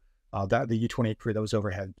too. The U-28 crew that was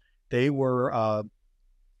overhead, they were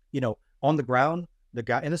on the ground. The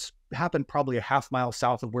guy, and this happened probably a half mile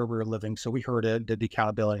south of where we were living, so we heard it, did the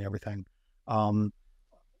accountability and everything.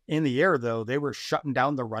 In the air, though, they were shutting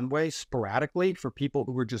down the runway sporadically for people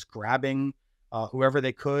who were just grabbing whoever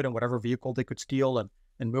they could and whatever vehicle they could steal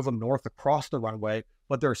and move them north across the runway.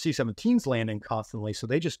 But there are C-17s landing constantly, so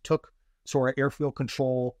they just took sort of airfield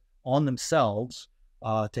control on themselves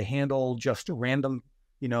to handle just random,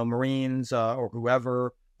 Marines or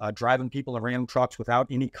whoever driving people in random trucks without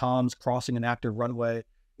any comms crossing an active runway.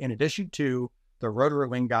 In addition to the rotary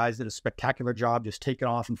wing guys did a spectacular job just taking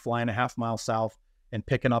off and flying a half mile south and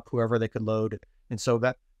picking up whoever they could load. And so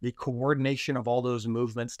that the coordination of all those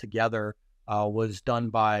movements together was done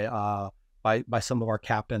by some of our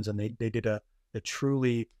captains, and they did a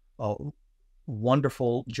truly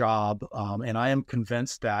wonderful job. And I am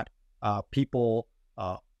convinced that people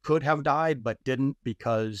could have died but didn't,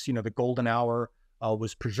 because the golden hour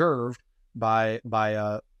was preserved by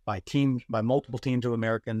multiple teams of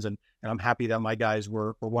Americans, and I'm happy that my guys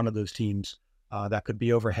were one of those teams that could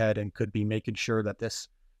be overhead and could be making sure that this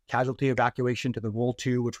casualty evacuation to the Rule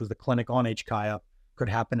 2, which was the clinic on HKIA, could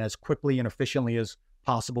happen as quickly and efficiently as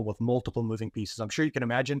possible with multiple moving pieces. I'm sure you can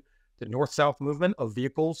imagine the north-south movement of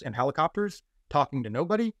vehicles and helicopters talking to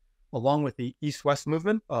nobody, along with the east-west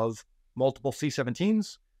movement of multiple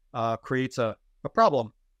C-17s, creates a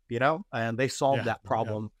problem, and they solved that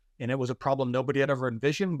problem. And it was a problem nobody had ever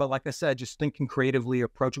envisioned. But like I said, just thinking creatively,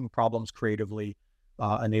 approaching problems creatively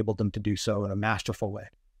enabled them to do so in a masterful way.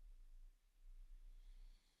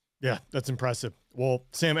 Yeah, that's impressive. Well,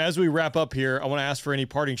 Sam, as we wrap up here, I want to ask for any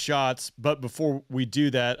parting shots. But before we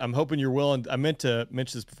do that, I'm hoping you're willing. I meant to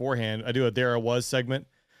mention this beforehand. I do a There I Was segment,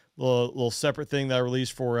 little separate thing that I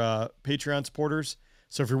released for Patreon supporters.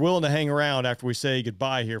 So if you're willing to hang around after we say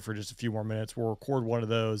goodbye here for just a few more minutes, we'll record one of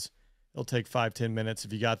those. It'll take 5-10 minutes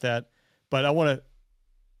if you got that. But I want to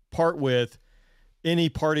part with any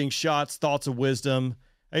parting shots, thoughts of wisdom.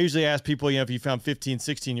 I usually ask people, if you found 15,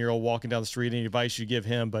 16-year-old walking down the street, any advice you give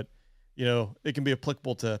him, but it can be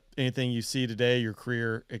applicable to anything you see today, your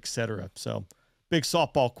career, etc. So big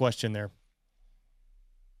softball question there.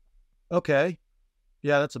 Okay.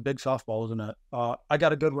 Yeah, that's a big softball, isn't it? I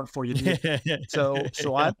got a good one for you, dude.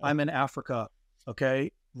 So I'm in Africa,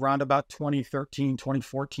 okay, around about 2013,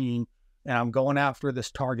 2014, and I'm going after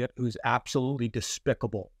this target who's absolutely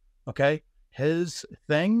despicable, okay? His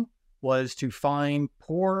thing was to find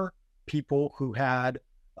poor people who had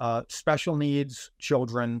special needs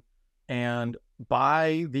children and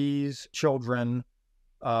buy these children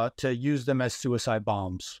to use them as suicide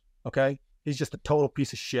bombs, okay? He's just a total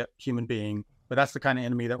piece of shit human being, but that's the kind of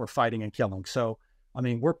enemy that we're fighting and killing. So, I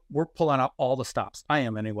mean, we're pulling out all the stops. I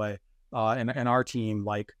am anyway, and our team,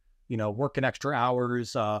 working extra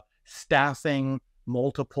hours, staffing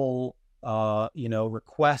multiple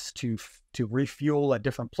requests to refuel at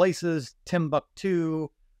different places, Timbuktu,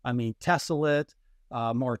 Tessellate,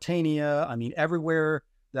 Mauritania, everywhere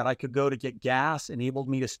that I could go to get gas enabled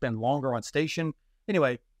me to spend longer on station.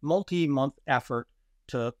 Anyway, multi-month effort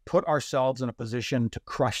to put ourselves in a position to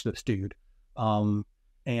crush this dude.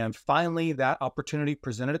 And finally, that opportunity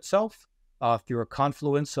presented itself through a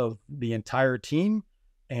confluence of the entire team.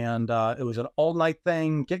 And it was an all-night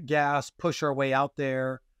thing, get gas, push our way out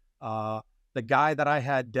there. The guy that I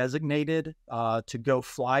had designated to go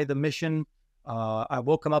fly the mission, I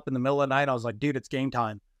woke him up in the middle of the night. I was like, dude, it's game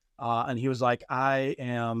time. And he was like,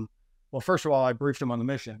 first of all, I briefed him on the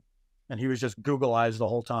mission. And he was just Google eyes the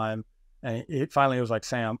whole time. And it finally was like,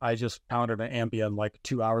 Sam, I just pounded an Ambien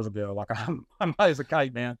 2 hours ago. I'm high as a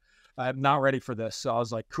kite, man. I'm not ready for this. So I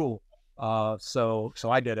was like, cool. So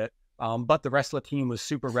I did it. But the rest of the team was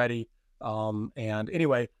super ready. And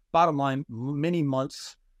anyway, bottom line, many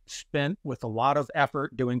months spent with a lot of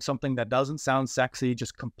effort doing something that doesn't sound sexy,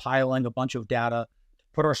 just compiling a bunch of data,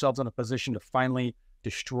 put ourselves in a position to finally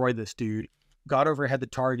destroy this dude. Got overhead the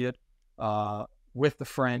target with the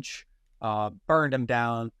French, burned him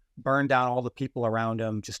down, burned down all the people around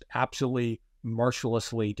him, just absolutely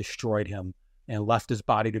mercilessly destroyed him and left his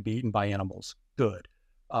body to be eaten by animals. Good.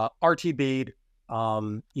 RTB'd,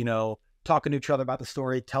 talking to each other about the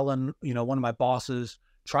story, telling, one of my bosses,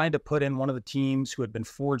 trying to put in one of the teams who had been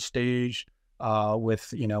forward staged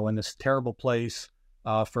with, in this terrible place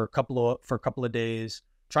for a couple of days,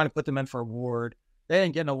 trying to put them in for a award. They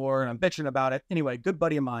didn't get an award, and I'm bitching about it. Anyway, good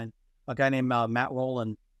buddy of mine, a guy named Matt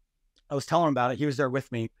Rowland, I was telling him about it. He was there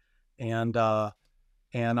with me, and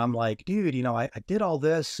I'm like, dude, I did all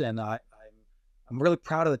this, and I'm really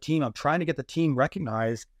proud of the team. I'm trying to get the team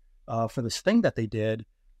recognized for this thing that they did,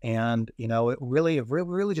 and it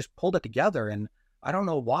really just pulled it together. And I don't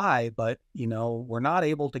know why, but we're not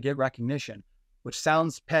able to get recognition, which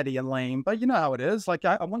sounds petty and lame, but you know how it is.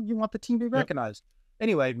 You want the team to be recognized. Yep.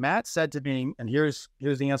 Anyway, Matt said to me, and here's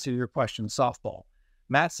the answer to your question, softball.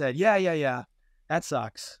 Matt said, yeah, that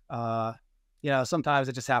sucks. Sometimes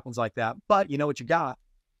it just happens like that. But you know what you got?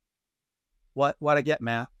 What I get,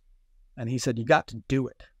 Matt? And he said, you got to do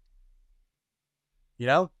it.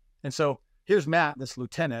 And so here's Matt, this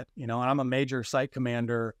lieutenant, and I'm a major site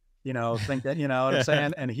commander, think that, what I'm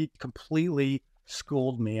saying? And he completely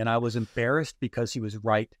schooled me, and I was embarrassed because he was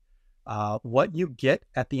right. What you get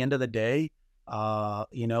at the end of the day, that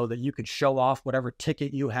you could show off whatever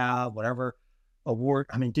ticket you have, whatever award.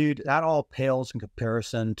 Dude, that all pales in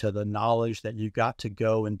comparison to the knowledge that you got to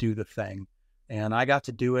go and do the thing. And I got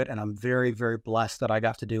to do it, and I'm very, very blessed that I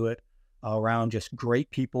got to do it around just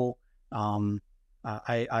great people.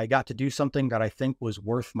 I got to do something that I think was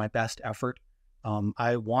worth my best effort.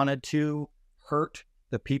 I wanted to hurt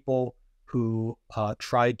the people who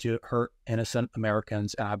tried to hurt innocent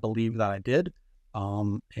Americans, and I believe that I did.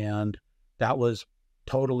 And that was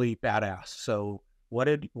totally badass. So what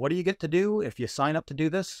do you get to do if you sign up to do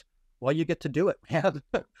this? Well, you get to do it, man.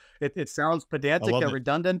 It sounds pedantic and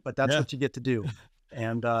redundant, but that's what you get to do.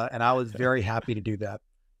 And I was very happy to do that,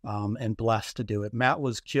 and blessed to do it. Matt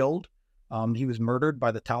was killed. He was murdered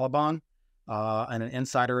by the Taliban in an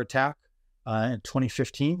insider attack in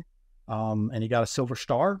 2015. And he got a Silver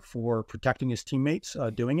Star for protecting his teammates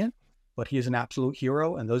doing it. But he is an absolute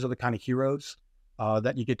hero. And those are the kind of heroes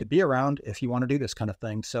that you get to be around if you want to do this kind of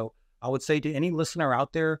thing. So I would say to any listener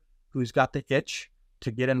out there who's got the itch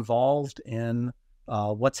to get involved in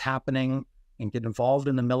what's happening and get involved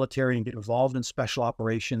in the military and get involved in special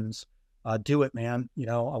operations, do it, man. You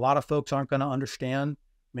know, a lot of folks aren't going to understand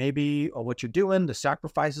maybe what you're doing. The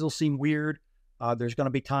sacrifices will seem weird. There's going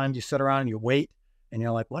to be times you sit around and you wait and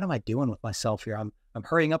you're like, what am I doing with myself here? I'm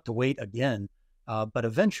hurrying up to wait again. But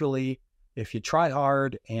eventually, if you try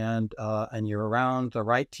hard and you're around the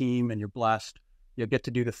right team and you're blessed, you'll get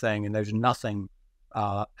to do the thing. And there's nothing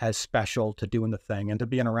as special to doing the thing and to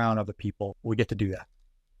being around other people. We get to do that.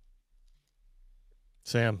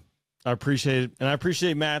 Sam, I appreciate it. And I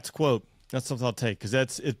appreciate Matt's quote. That's something I'll take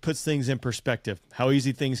because it puts things in perspective, how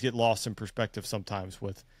easy things get lost in perspective sometimes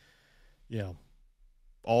with,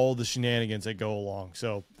 all the shenanigans that go along.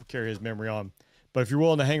 So we'll carry his memory on. But if you're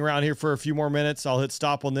willing to hang around here for a few more minutes, I'll hit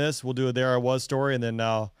stop on this. We'll do a There I Was story, and then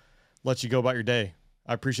I'll let you go about your day.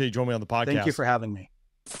 I appreciate you joining me on the podcast. Thank you for having me.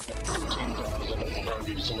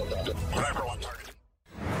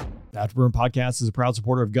 Afterburn Podcast is a proud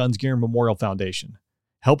supporter of Guns Gear Memorial Foundation,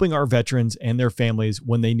 helping our veterans and their families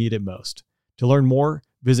when they need it most. To learn more,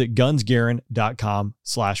 visit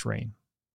gunsgearin.com/rain.